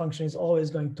eigenfunction is always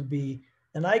going to be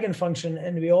an eigenfunction,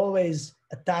 and we always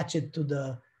attach it to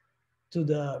the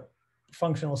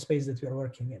functional space that we are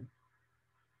working in.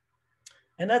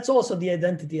 And that's also the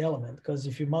identity element, because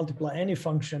if you multiply any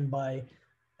function by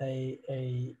a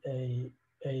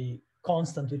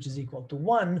constant which is equal to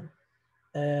 1,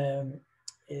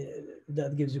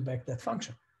 that gives you back that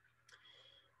function.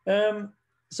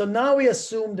 So now we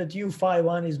assume that u phi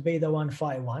 1 is beta 1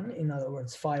 phi 1. In other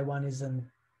words, phi 1 is an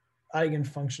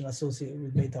eigenfunction associated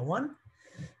with beta 1.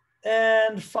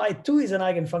 And phi 2 is an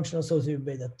eigenfunction associated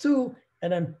with beta 2.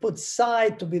 And then put psi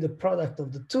to be the product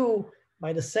of the two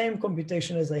by the same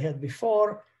computation as I had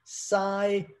before.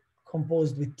 Psi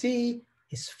composed with t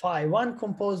is phi 1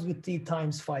 composed with t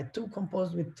times phi 2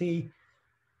 composed with t.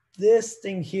 This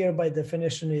thing here by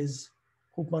definition is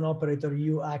Koopman operator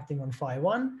u acting on phi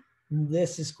 1.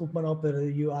 This is Koopman operator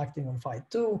u acting on phi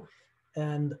 2.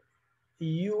 And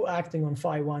u acting on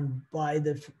phi 1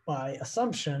 by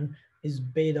assumption is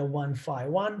beta 1 phi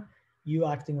 1. U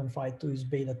acting on phi 2 is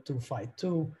beta 2 phi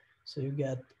 2. So you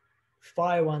get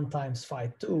phi 1 times phi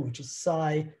 2, which is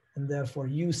psi, and therefore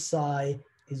u psi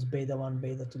is beta 1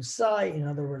 beta 2 psi. In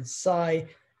other words, psi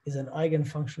is an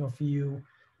eigenfunction of u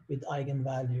with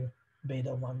eigenvalue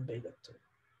beta 1 beta 2.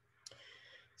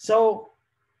 So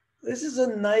this is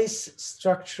a nice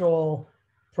structural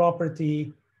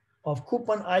property of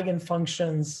Koopman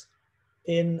eigenfunctions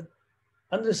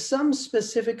under some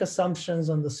specific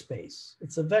assumptions on the space.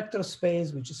 It's a vector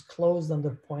space which is closed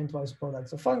under pointwise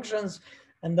products of functions,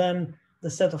 and then the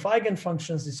set of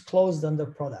eigenfunctions is closed under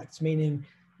products, meaning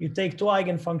you take two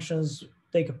eigenfunctions,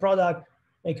 take a product,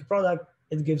 make a product,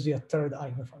 it gives you a third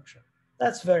eigenfunction.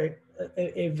 That's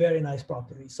a very nice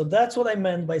property. So that's what I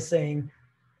meant by saying,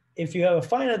 if you have a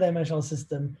finite dimensional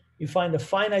system, you find a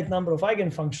finite number of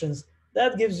eigenfunctions,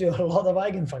 that gives you a lot of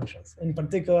eigenfunctions. In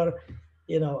particular,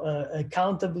 a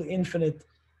countably infinite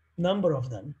number of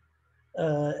them.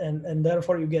 And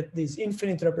therefore you get these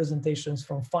infinite representations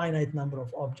from finite number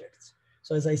of objects.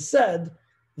 So as I said,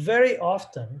 very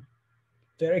often,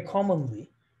 very commonly,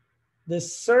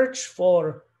 this search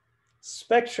for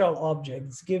spectral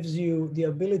objects gives you the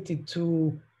ability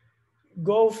to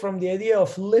go from the idea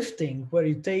of lifting, where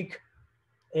you take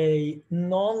a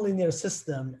nonlinear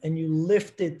system and you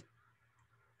lift it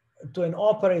to an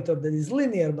operator that is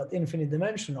linear but infinite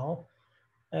dimensional,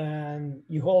 and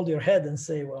you hold your head and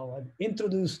say, well, I've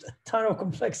introduced a ton of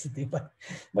complexity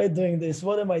by doing this.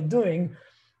 What am I doing?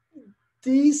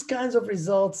 These kinds of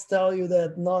results tell you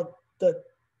that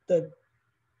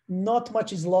not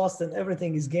much is lost and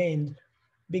everything is gained,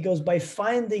 because by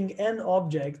finding n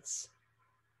objects,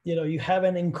 you have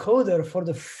an encoder for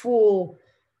the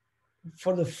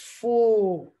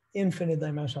full infinite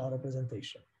dimensional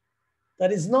representation.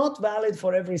 That is not valid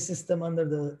for every system under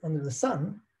the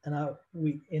sun. And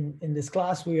in this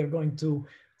class, we are going to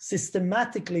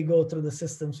systematically go through the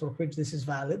systems for which this is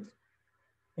valid.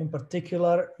 In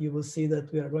particular, you will see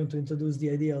that we are going to introduce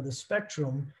the idea of the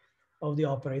spectrum of the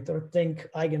operator. Think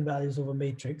eigenvalues of a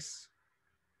matrix.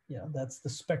 Yeah, that's the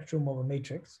spectrum of a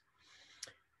matrix.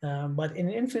 But in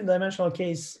an infinite dimensional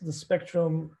case, the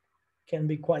spectrum can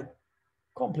be quite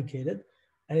complicated,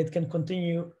 and it can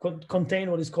contain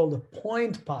what is called a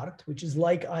point part, which is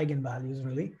like eigenvalues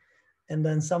really, and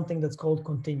then something that's called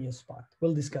continuous part.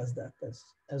 We'll discuss that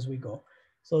as we go.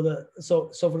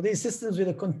 So for these systems with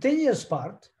a continuous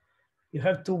part, you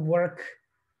have to work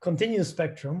continuous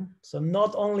spectrum. So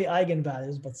not only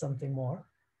eigenvalues, but something more.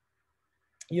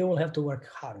 You will have to work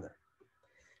harder.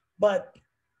 But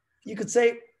you could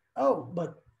say, oh,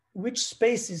 but which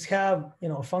spaces have,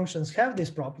 functions have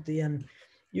this property? And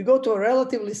you go to a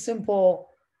relatively simple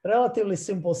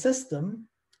system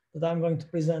that I'm going to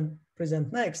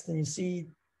present next, and you see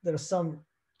there's some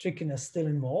trickiness still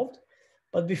involved.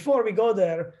 But before we go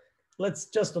there, let's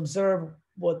just observe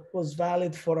what was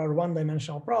valid for our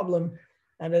one-dimensional problem.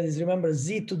 And that is, remember,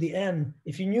 z to the n.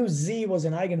 If you knew z was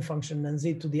an eigenfunction, then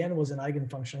z to the n was an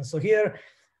eigenfunction. So here,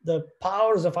 the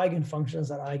powers of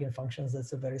eigenfunctions are eigenfunctions.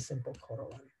 That's a very simple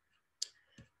corollary.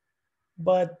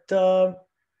 But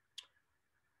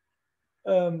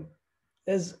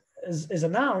as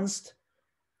announced,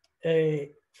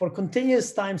 for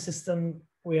continuous time system,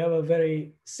 we have a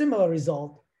very similar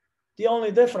result. The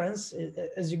only difference,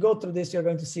 as you go through this, you're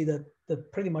going to see that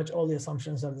pretty much all the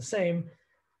assumptions are the same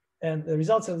and the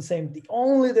results are the same. The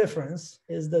only difference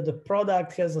is that the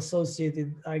product has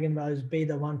associated eigenvalues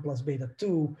beta 1 plus beta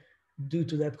 2 due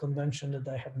to that convention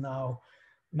that I have now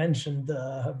mentioned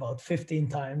about 15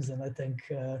 times. And I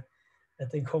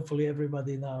think hopefully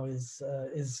everybody now is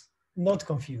not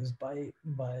confused by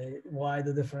why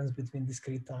the difference between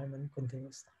discrete time and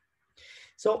continuous time.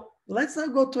 So let's now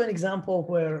go to an example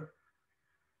where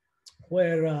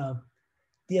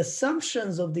the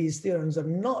assumptions of these theorems are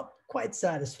not quite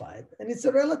satisfied. And it's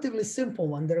a relatively simple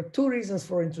one. There are two reasons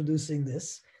for introducing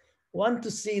this. One, to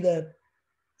see that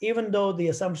even though the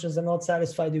assumptions are not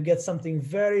satisfied, you get something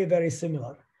very, very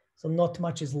similar. So not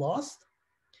much is lost.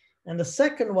 And the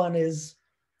second one is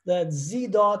that z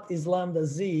dot is lambda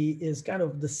z is kind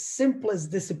of the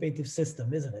simplest dissipative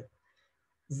system, isn't it?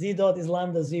 Z dot is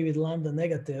lambda z with lambda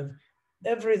negative.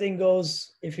 Everything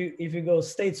goes, if you go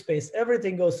state space,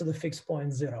 everything goes to the fixed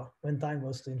point 0 when time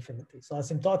goes to infinity. So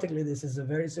asymptotically, this is a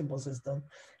very simple system.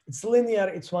 It's linear,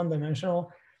 it's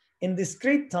one-dimensional. In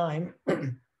discrete time,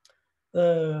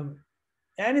 and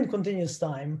in continuous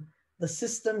time, the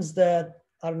systems that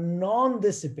are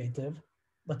non-dissipative,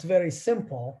 but very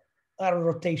simple, are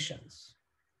rotations.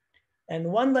 And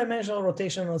one-dimensional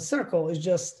rotation on a circle is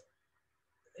just,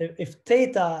 if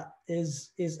theta is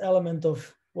element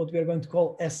of what we are going to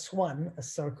call S1, a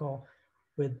circle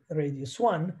with radius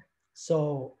 1.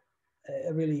 So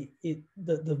really,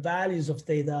 the values of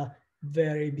theta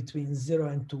vary between 0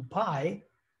 and 2 pi.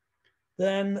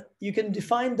 Then you can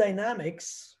define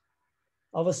dynamics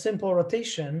of a simple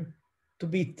rotation to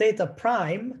be theta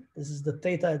prime. This is the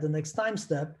theta at the next time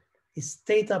step, is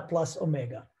theta plus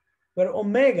omega, where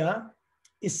omega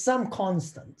is some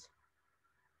constant,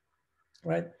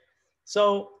 right?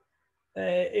 So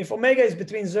if omega is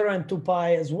between 0 and 2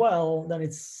 pi as well, then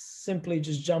it's simply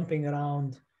just jumping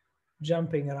around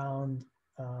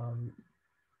on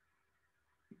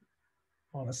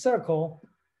a circle.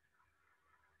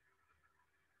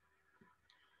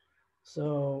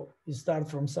 So you start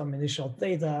from some initial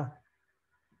theta,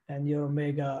 and your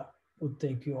omega would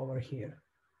take you over here,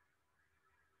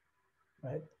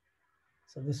 right?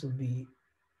 So this would be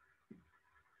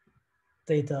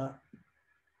theta,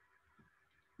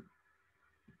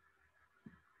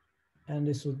 and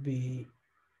this would be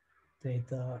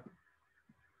theta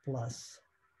plus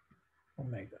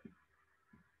omega.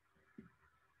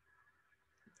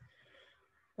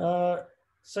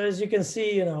 So as you can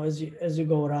see, as you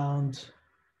go around,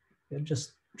 you're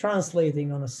just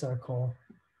translating on a circle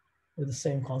with the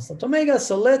same constant omega.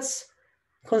 So let's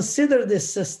consider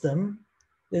this system,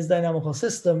 this dynamical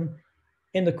system,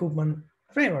 in the Koopman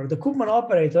framework. The Koopman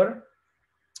operator,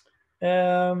 we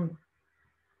are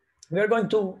going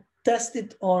to test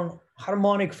it on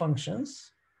harmonic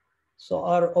functions. So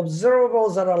our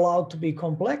observables are allowed to be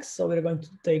complex. So we're going to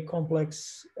take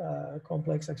complex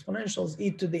exponentials,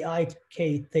 e to the I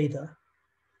k theta.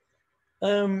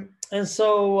 And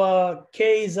so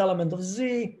k is element of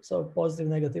z, so positive,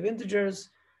 negative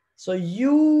integers. So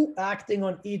u acting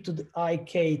on e to the I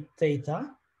k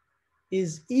theta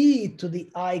is e to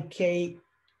the I k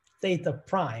theta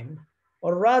prime,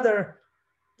 or rather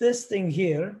this thing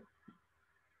here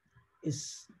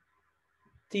is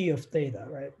t of theta,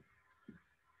 right?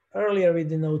 Earlier we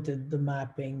denoted the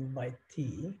mapping by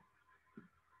t.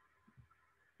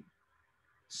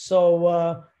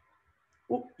 So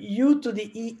u to the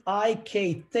e I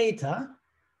k theta,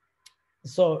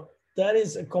 so that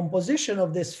is a composition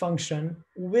of this function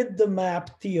with the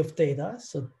map t of theta.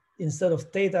 So instead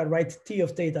of theta, write t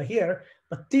of theta here,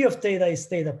 but t of theta is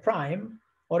theta prime,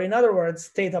 or in other words,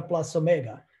 theta plus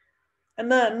omega. And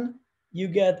then you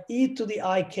get e to the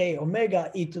I k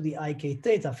omega, e to the I k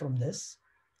theta from this.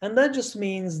 And that just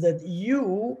means that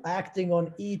u acting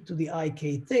on e to the I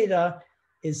k theta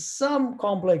is some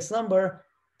complex number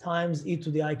times e to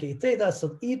the I k theta.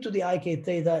 So e to the I k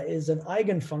theta is an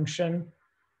eigenfunction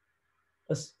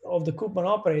of the Koopman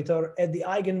operator at the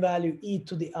eigenvalue e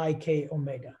to the I k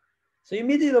omega. So you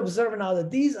immediately observe now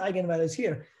that these eigenvalues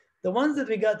here, the ones that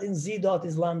we got in z dot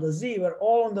is lambda z, were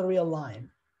all on the real line.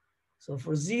 So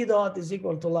for z dot is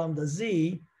equal to lambda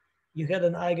z, you had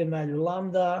an eigenvalue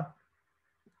lambda,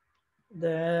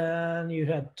 then you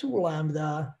had 2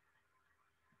 lambda,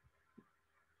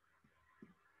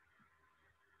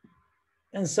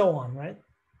 and so on, right?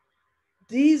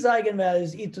 These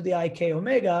eigenvalues, e to the I k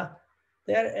omega,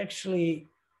 they're actually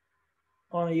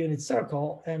on a unit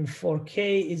circle, and for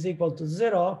k is equal to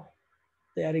 0,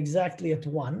 they are exactly at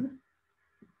 1,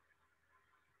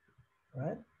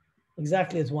 right?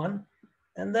 Exactly at 1.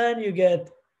 And then you get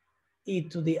e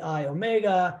to the I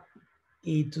omega,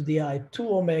 e to the I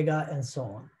 2 omega, and so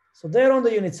on. So they're on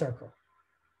the unit circle.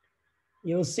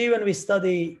 You will see when we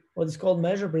study what is called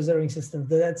measure preserving systems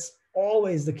that that's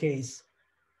always the case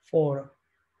for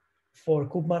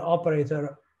Koopman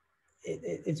operator.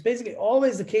 It's basically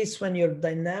always the case when your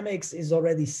dynamics is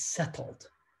already settled.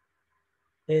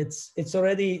 It's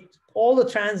already, all the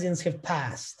transients have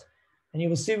passed. And you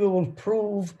will see we will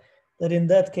prove that in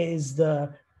that case,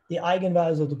 the the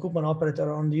eigenvalues of the Koopman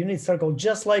operator on the unit circle,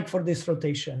 just like for this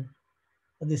rotation,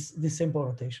 this simple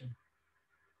rotation.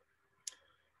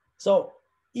 So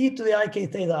e to the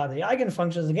ik theta are the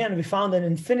eigenfunctions. Again, we found an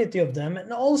infinity of them.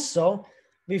 And also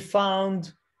we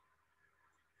found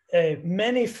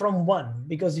many from one,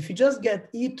 because if you just get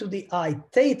e to the I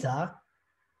theta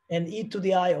and e to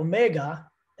the I omega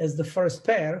as the first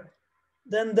pair,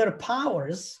 then their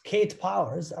powers, kth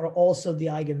powers, are also the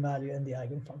eigenvalue and the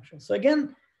eigenfunction. So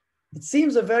again, it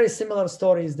seems a very similar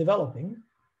story is developing.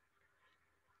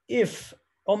 If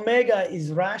omega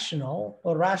is rational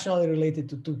or rationally related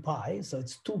to 2 pi, so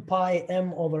it's 2 pi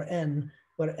m over n,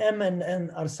 where m and n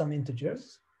are some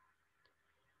integers,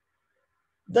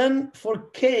 then for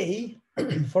k,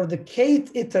 for the kth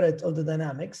iterate of the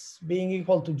dynamics being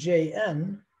equal to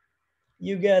jn,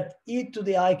 you get e to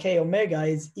the ik omega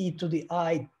is e to the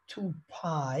I 2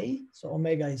 pi, so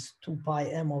omega is 2 pi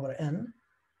m over n,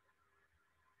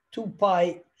 2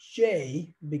 pi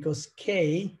j, because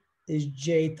k is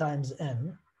j times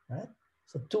n, right?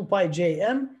 So 2 pi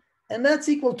jm, and that's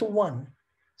equal to 1.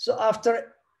 So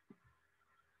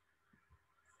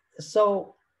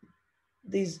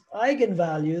these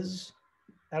eigenvalues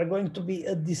are going to be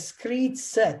a discrete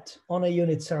set on a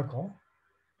unit circle,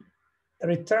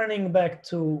 returning back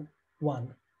to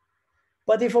 1.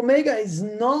 But if omega is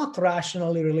not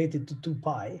rationally related to 2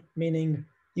 pi, meaning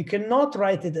you cannot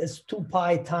write it as 2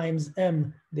 pi times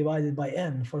m divided by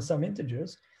n for some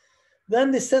integers,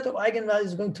 then the set of eigenvalues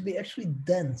is going to be actually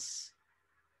dense.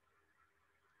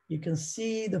 You can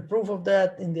see the proof of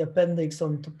that in the appendix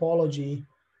on topology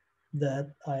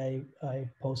that I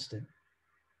posted.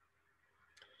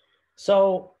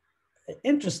 So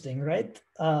interesting, right?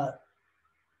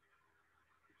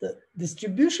 The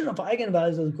distribution of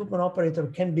eigenvalues of the Koopman operator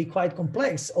can be quite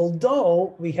complex.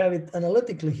 Although we have it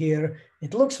analytically here,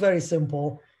 it looks very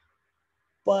simple,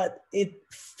 but it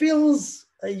fills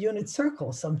a unit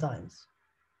circle sometimes.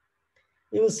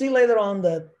 You will see later on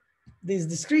that these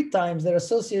discrete times, they're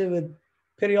associated with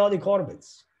periodic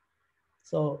orbits.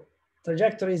 So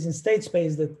trajectories in state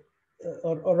space that,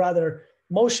 or rather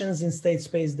motions in state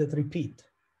space that repeat.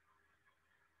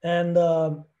 And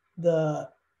the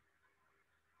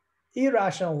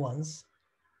irrational ones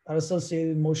are associated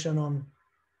with motion on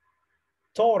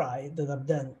tori that are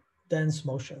dense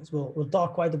motions. We'll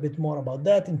talk quite a bit more about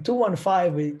that. In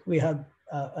 215, we had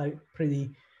a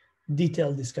pretty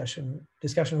detailed discussion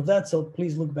of that. So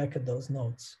please look back at those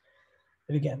notes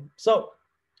again. So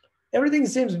everything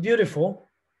seems beautiful,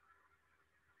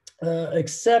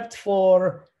 except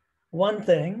for one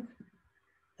thing,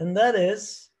 and that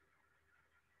is,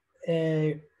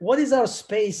 what is our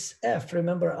space F?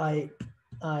 Remember,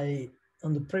 in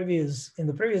the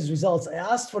previous results, I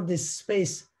asked for this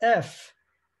space F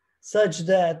such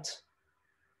that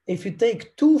if you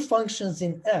take two functions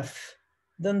in F,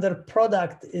 then their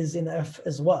product is in F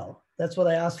as well. That's what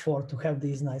I asked for to have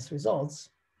these nice results.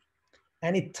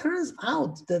 And it turns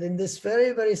out that in this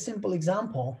very, very simple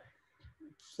example,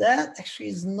 that actually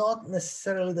is not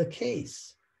necessarily the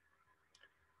case.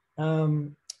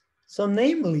 So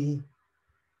namely,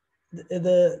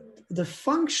 the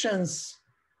functions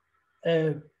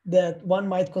that one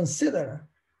might consider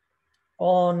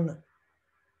on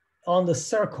the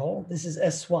circle, this is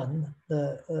S1,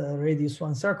 the radius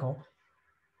 1 circle,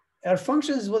 our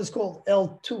function is what is called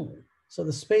L2. So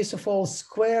the space of all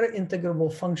square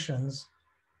integrable functions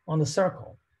on the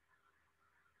circle.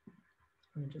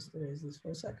 Let me just erase this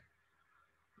for a second.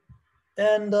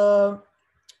 And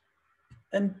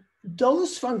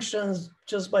those functions,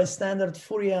 just by standard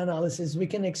Fourier analysis, we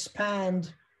can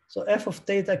expand. So f of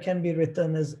theta can be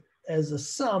written as a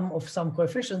sum of some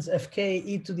coefficients, fk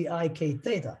e to the ik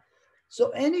theta.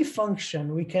 So any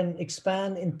function we can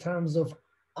expand in terms of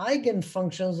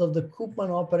eigenfunctions of the Koopman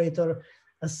operator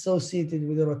associated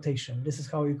with the rotation. This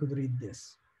is how you could read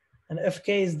this. And fk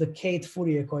is the kth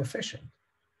Fourier coefficient.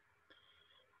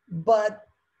 But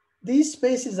these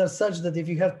spaces are such that if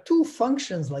you have two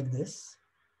functions like this,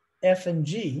 f and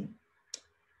g,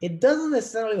 it doesn't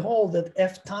necessarily hold that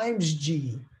f times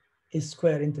g is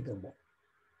square integrable.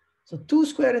 So two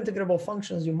square integrable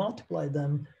functions, you multiply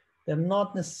them, they're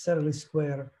not necessarily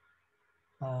square.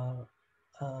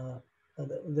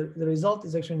 The result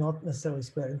is actually not necessarily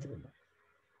square integrable.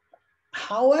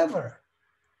 However,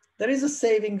 there is a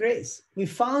saving grace. We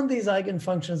found these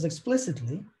eigenfunctions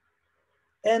explicitly.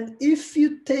 And if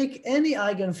you take any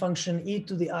eigenfunction e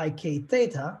to the ik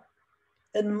theta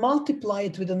and multiply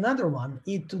it with another one,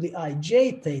 e to the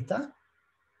ij theta,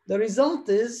 the result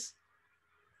is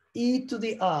e to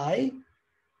the I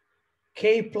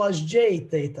k plus j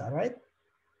theta, right?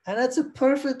 And that's a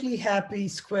perfectly happy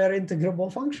square integrable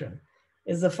function.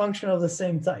 It's a function of the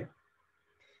same type.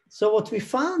 So what we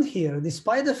found here,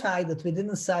 despite the fact that we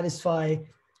didn't satisfy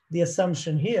the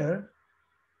assumption here,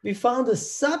 we found a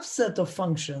subset of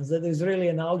functions that is really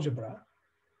an algebra.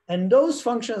 And those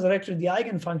functions are actually the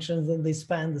eigenfunctions, and they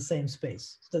span the same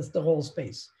space. That's the whole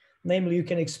space. Namely, you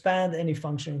can expand any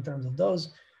function in terms of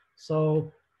those.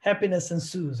 So happiness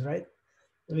ensues, right?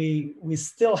 We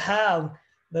still have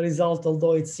the result,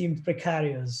 although it seemed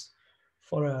precarious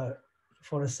for a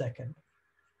second,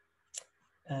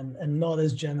 and not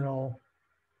as general,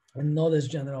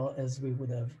 as we would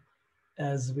have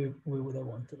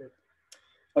wanted it.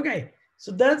 Okay,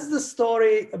 so that's the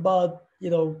story about, you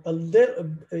know,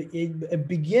 a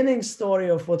beginning story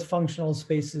of what functional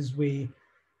spaces we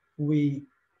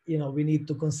need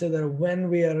to consider when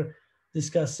we are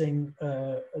discussing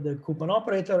the Koopman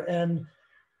operator. And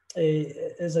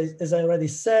as I already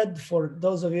said, for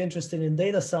those of you interested in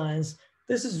data science,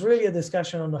 this is really a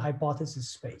discussion on the hypothesis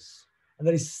space. And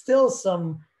there is still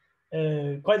some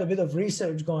quite a bit of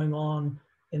research going on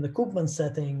in the Koopman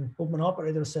setting, Koopman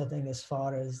operator setting, as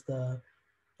far as the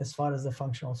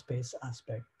functional space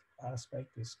aspect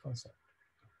is concerned.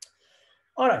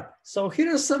 All right, so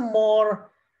here are some more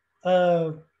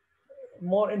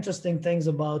interesting things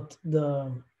about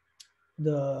the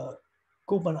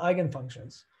Koopman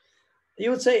eigenfunctions. You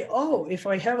would say, oh, if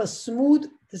I have a smooth,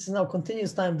 this is now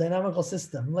continuous time dynamical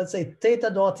system, let's say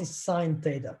theta dot is sine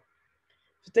theta.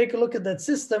 If you take a look at that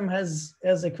system, has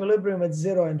equilibrium at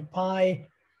 0 and pi,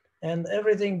 and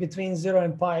everything between 0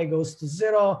 and pi goes to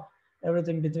 0.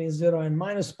 Everything between 0 and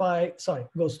minus pi,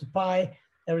 goes to pi.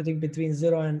 Everything between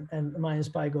 0 and minus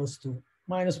pi goes to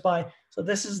minus pi. So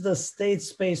this is the state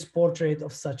space portrait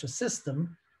of such a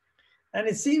system. And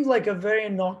it seems like a very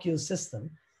innocuous system,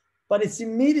 but it's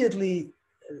immediately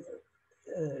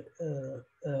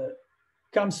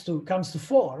comes to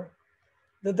fore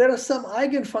that there are some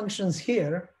eigenfunctions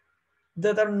here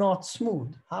that are not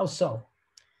smooth. How so?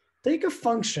 Take a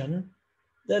function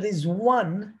that is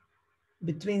 1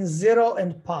 between 0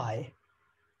 and pi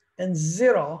and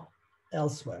 0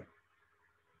 elsewhere.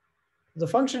 The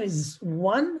function is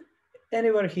 1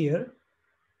 anywhere here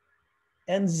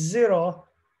and 0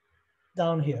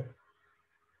 down here.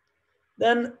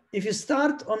 Then if you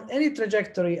start on any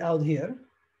trajectory out here,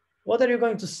 what are you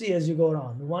going to see as you go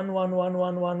around? 1, 1, 1,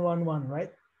 1, 1, 1, 1,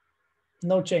 right?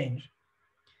 No change.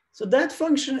 So that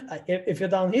function, if you're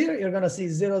down here, you're going to see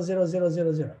 0, 0, 0,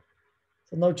 0, 0.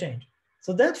 So no change.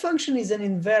 So that function is an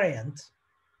invariant.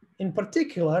 In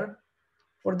particular,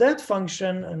 for that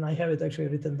function, and I have it actually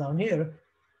written down here,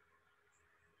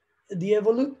 the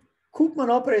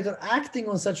Koopman operator acting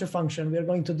on such a function, we are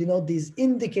going to denote these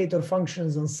indicator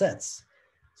functions on sets.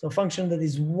 So a function that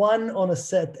is 1 on a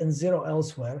set and 0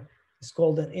 elsewhere is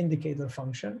called an indicator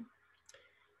function.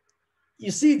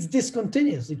 You see it's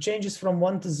discontinuous. It changes from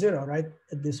 1 to 0, right,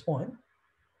 at this point.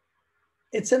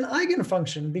 It's an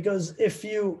eigenfunction because if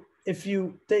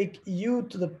you take u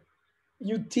to the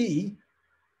ut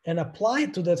and apply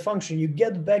it to that function, you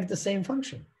get back the same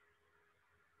function.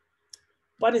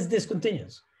 But it's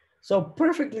discontinuous. So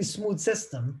perfectly smooth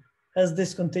system has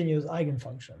discontinuous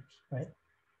eigenfunctions, right?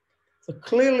 So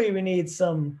clearly we need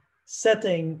some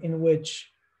setting in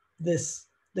which this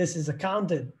is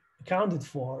accounted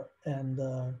for and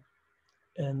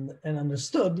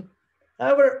understood.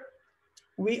 However,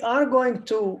 we are going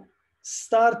to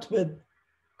start with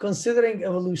considering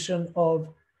evolution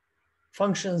of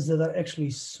functions that are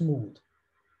actually smooth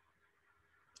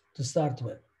to start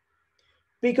with,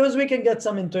 because we can get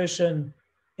some intuition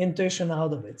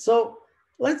out of it. So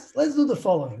let's do the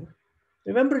following.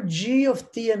 Remember, g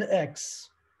of t and x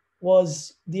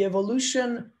was the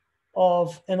evolution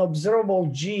of an observable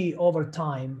g over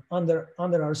time under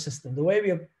our system. The way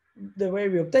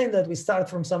we obtain that, we start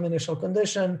from some initial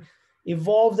condition,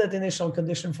 evolve that initial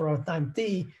condition for our time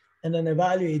t, and then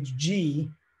evaluate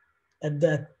g at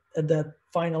that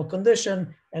final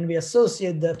condition, and we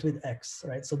associate that with x,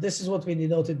 right? So this is what we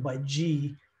denoted by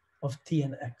g of t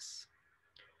and x.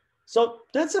 So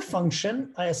that's a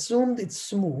function. I assumed it's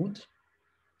smooth.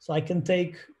 So I can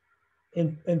take,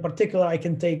 in particular, I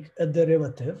can take a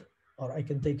derivative, or I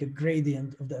can take a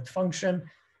gradient of that function.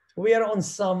 We are on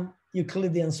some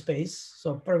Euclidean space,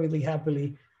 so perfectly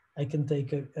happily, I can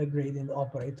take a gradient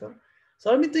operator. So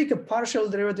let me take a partial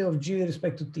derivative of g with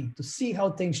respect to t to see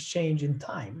how things change in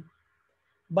time.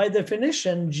 By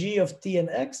definition, g of t and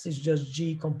x is just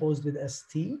g composed with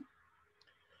st.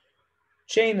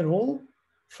 Chain rule,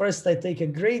 first I take a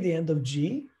gradient of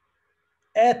g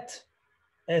at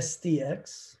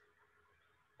stx,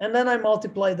 and then I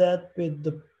multiply that with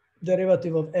the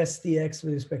derivative of STX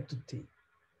with respect to t.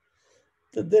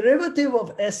 The derivative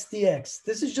of STX,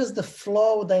 this is just the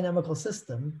flow dynamical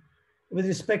system with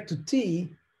respect to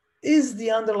t, is the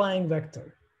underlying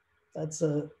vector. That's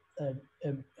a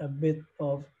bit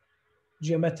of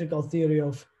geometrical theory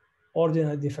of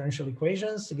ordinary differential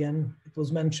equations. Again, it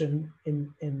was mentioned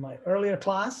in my earlier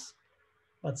class.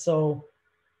 But so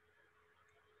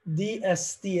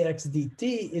dSTX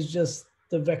dt is just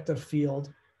the vector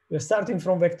field. We're starting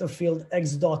from vector field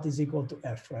x dot is equal to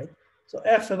f, right? So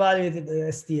f evaluated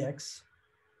at STX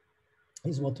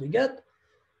is what we get.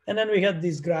 And then we get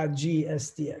this grad g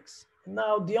STX.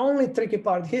 Now, the only tricky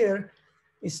part here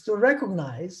is to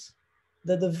recognize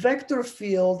that the vector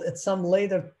field at some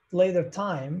later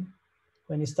time,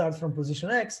 when you start from position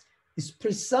x, is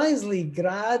precisely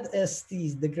grad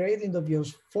st, the gradient of your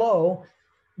flow,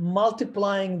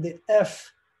 multiplying the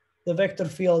f, the vector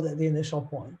field at the initial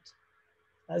point.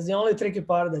 That's the only tricky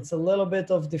part. That's a little bit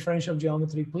of differential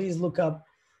geometry. Please look up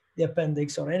the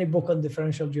appendix or any book on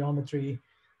differential geometry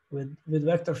with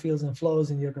vector fields and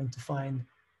flows, and you're going to find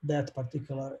that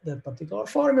particular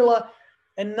formula.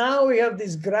 And now we have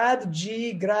this grad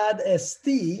g, grad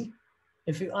st.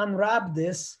 If you unwrap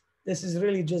this, this is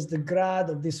really just the grad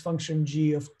of this function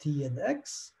g of t and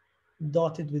x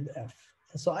dotted with f.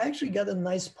 And so I actually got a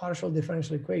nice partial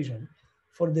differential equation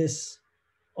for this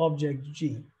object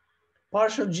g.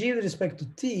 Partial g with respect to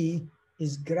t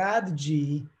is grad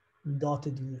g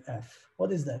dotted with f.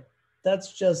 What is that?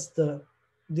 That's just the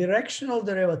directional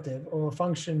derivative of a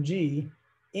function g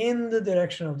in the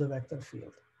direction of the vector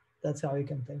field. That's how you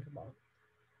can think about it.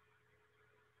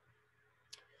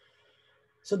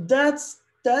 So that's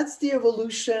the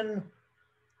evolution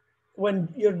when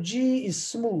your g is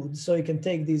smooth, so you can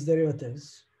take these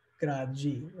derivatives, grad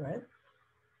g, right?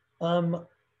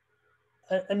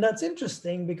 And that's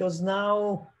interesting because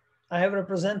now I have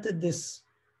represented this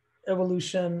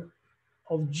evolution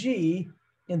of g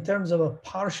in terms of a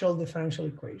partial differential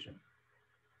equation.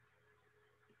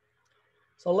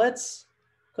 So let's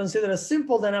consider a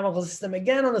simple dynamical system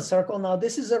again on a circle. Now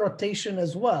this is a rotation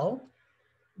as well,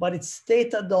 but its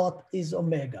theta dot is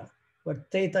omega, where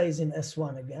theta is in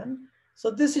S1 again. So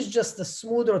this is just a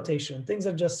smooth rotation. Things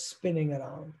are just spinning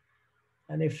around.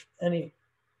 And if any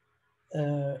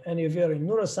of you are in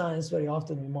neuroscience, very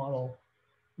often we model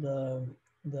the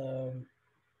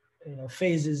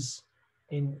phases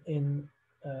in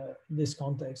this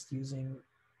context using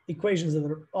equations that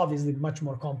are obviously much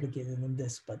more complicated than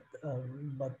this, but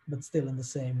still in the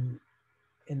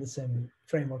same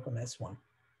framework on S1.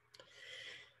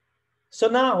 So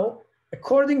now,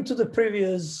 according to the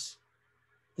previous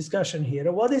discussion here,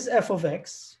 what is f of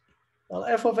x? Well,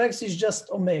 f of x is just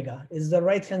omega. It's the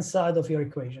right-hand side of your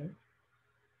equation.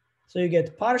 So you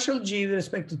get partial g with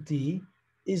respect to t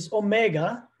is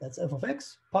omega, that's f of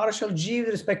x, partial g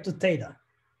with respect to theta.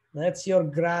 That's your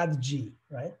grad g,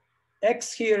 right?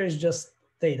 X here is just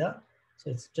theta,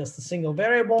 so it's just a single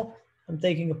variable. I'm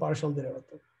taking a partial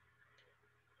derivative.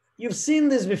 You've seen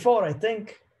this before, I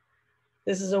think.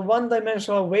 This is a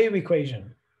one-dimensional wave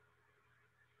equation.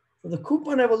 So the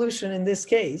Koopman evolution in this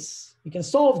case, you can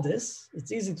solve this.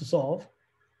 It's easy to solve.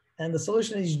 And the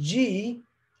solution is g,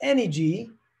 any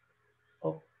g,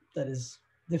 that is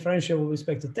differential with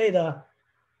respect to theta,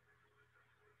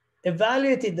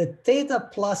 evaluated the theta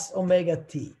plus omega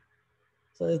t.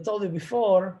 So as I told you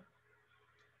before,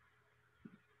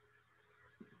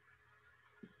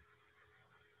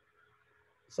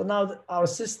 so now our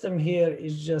system here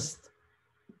is just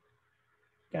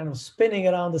kind of spinning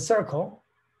around the circle,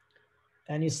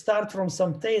 and you start from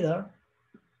some theta,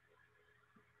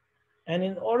 and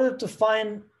in order to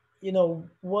find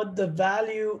what the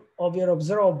value of your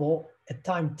observable at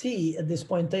time t, at this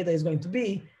point theta is going to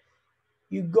be,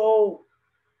 you go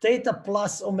theta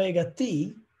plus omega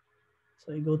t.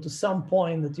 So you go to some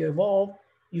point that you evolve,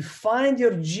 you find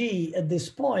your g at this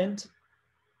point,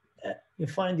 you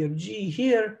find your g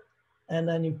here, and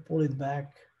then you pull it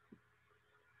back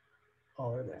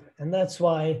over there. And that's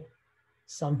why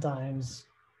sometimes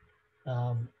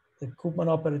the Koopman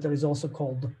operator is also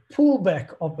called the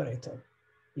pullback operator.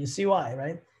 You see why,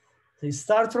 right? So you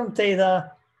start from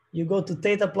theta, you go to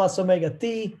theta plus omega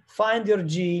t, find your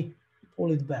g,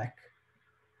 pull it back.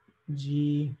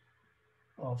 G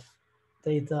of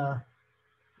theta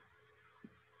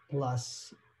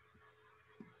plus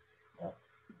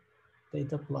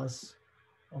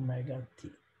omega t.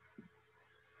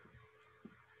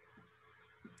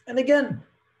 And again,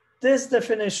 this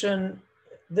definition,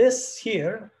 this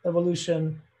here,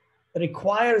 evolution,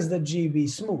 requires that g be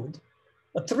smooth.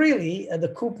 But really, at the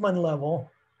Koopman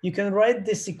level, you can write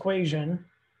this equation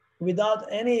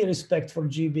without any respect for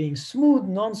G being smooth,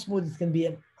 non-smooth. It can be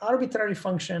an arbitrary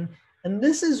function. And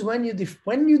this is when you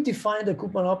define the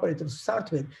Koopman operator to start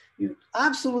with, you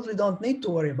absolutely don't need to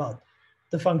worry about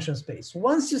the function space.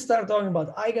 Once you start talking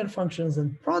about eigenfunctions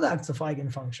and products of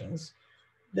eigenfunctions,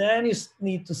 then you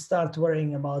need to start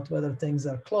worrying about whether things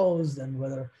are closed and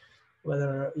whether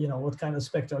what kind of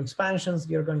spectral expansions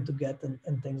you're going to get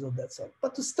and things of that sort.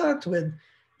 But to start with,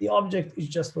 the object is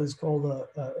just what is called a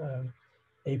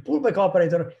pullback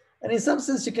operator. And in some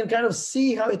sense, you can kind of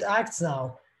see how it acts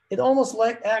now. It almost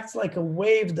acts like a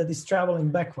wave that is traveling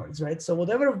backwards, right? So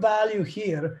whatever value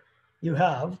here you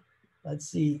have, let's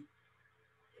see,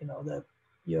 that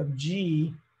you have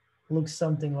G looks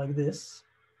something like this.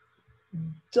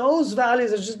 Those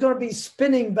values are just going to be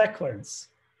spinning backwards.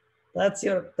 That's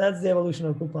the evolution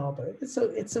of Koopman operator.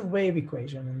 It's a wave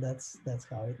equation, and that's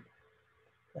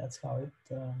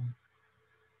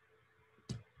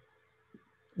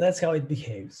how it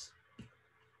behaves.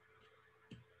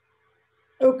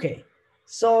 Okay,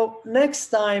 so next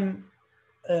time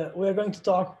we're going to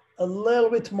talk a little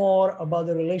bit more about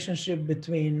the relationship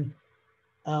between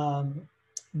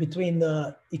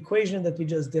the equation that we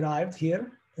just derived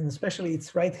here, and especially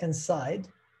its right-hand side.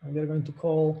 And we're going to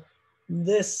call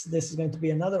this is going to be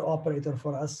another operator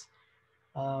for us,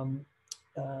 and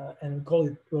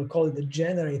we'll call it the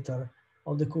generator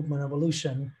of the Koopman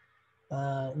evolution.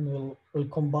 And we'll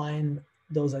combine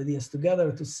those ideas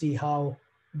together to see how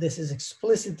this is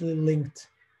explicitly linked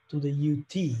to the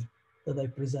UT that I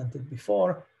presented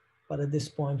before. But at this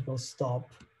point, we'll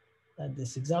stop at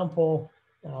this example,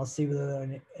 and I'll see whether there are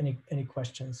any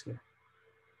questions here.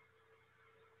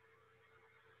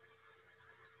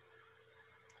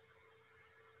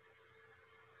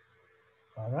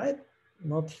 All right,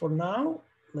 not for now.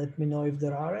 Let me know if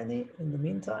there are any. In the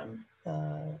meantime,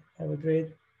 have a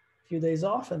great few days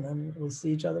off, and then we'll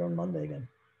see each other on Monday again.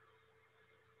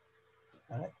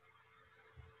 All right.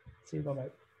 See you. Bye-bye.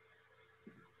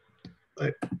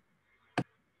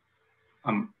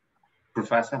 Bye.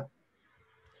 Professor?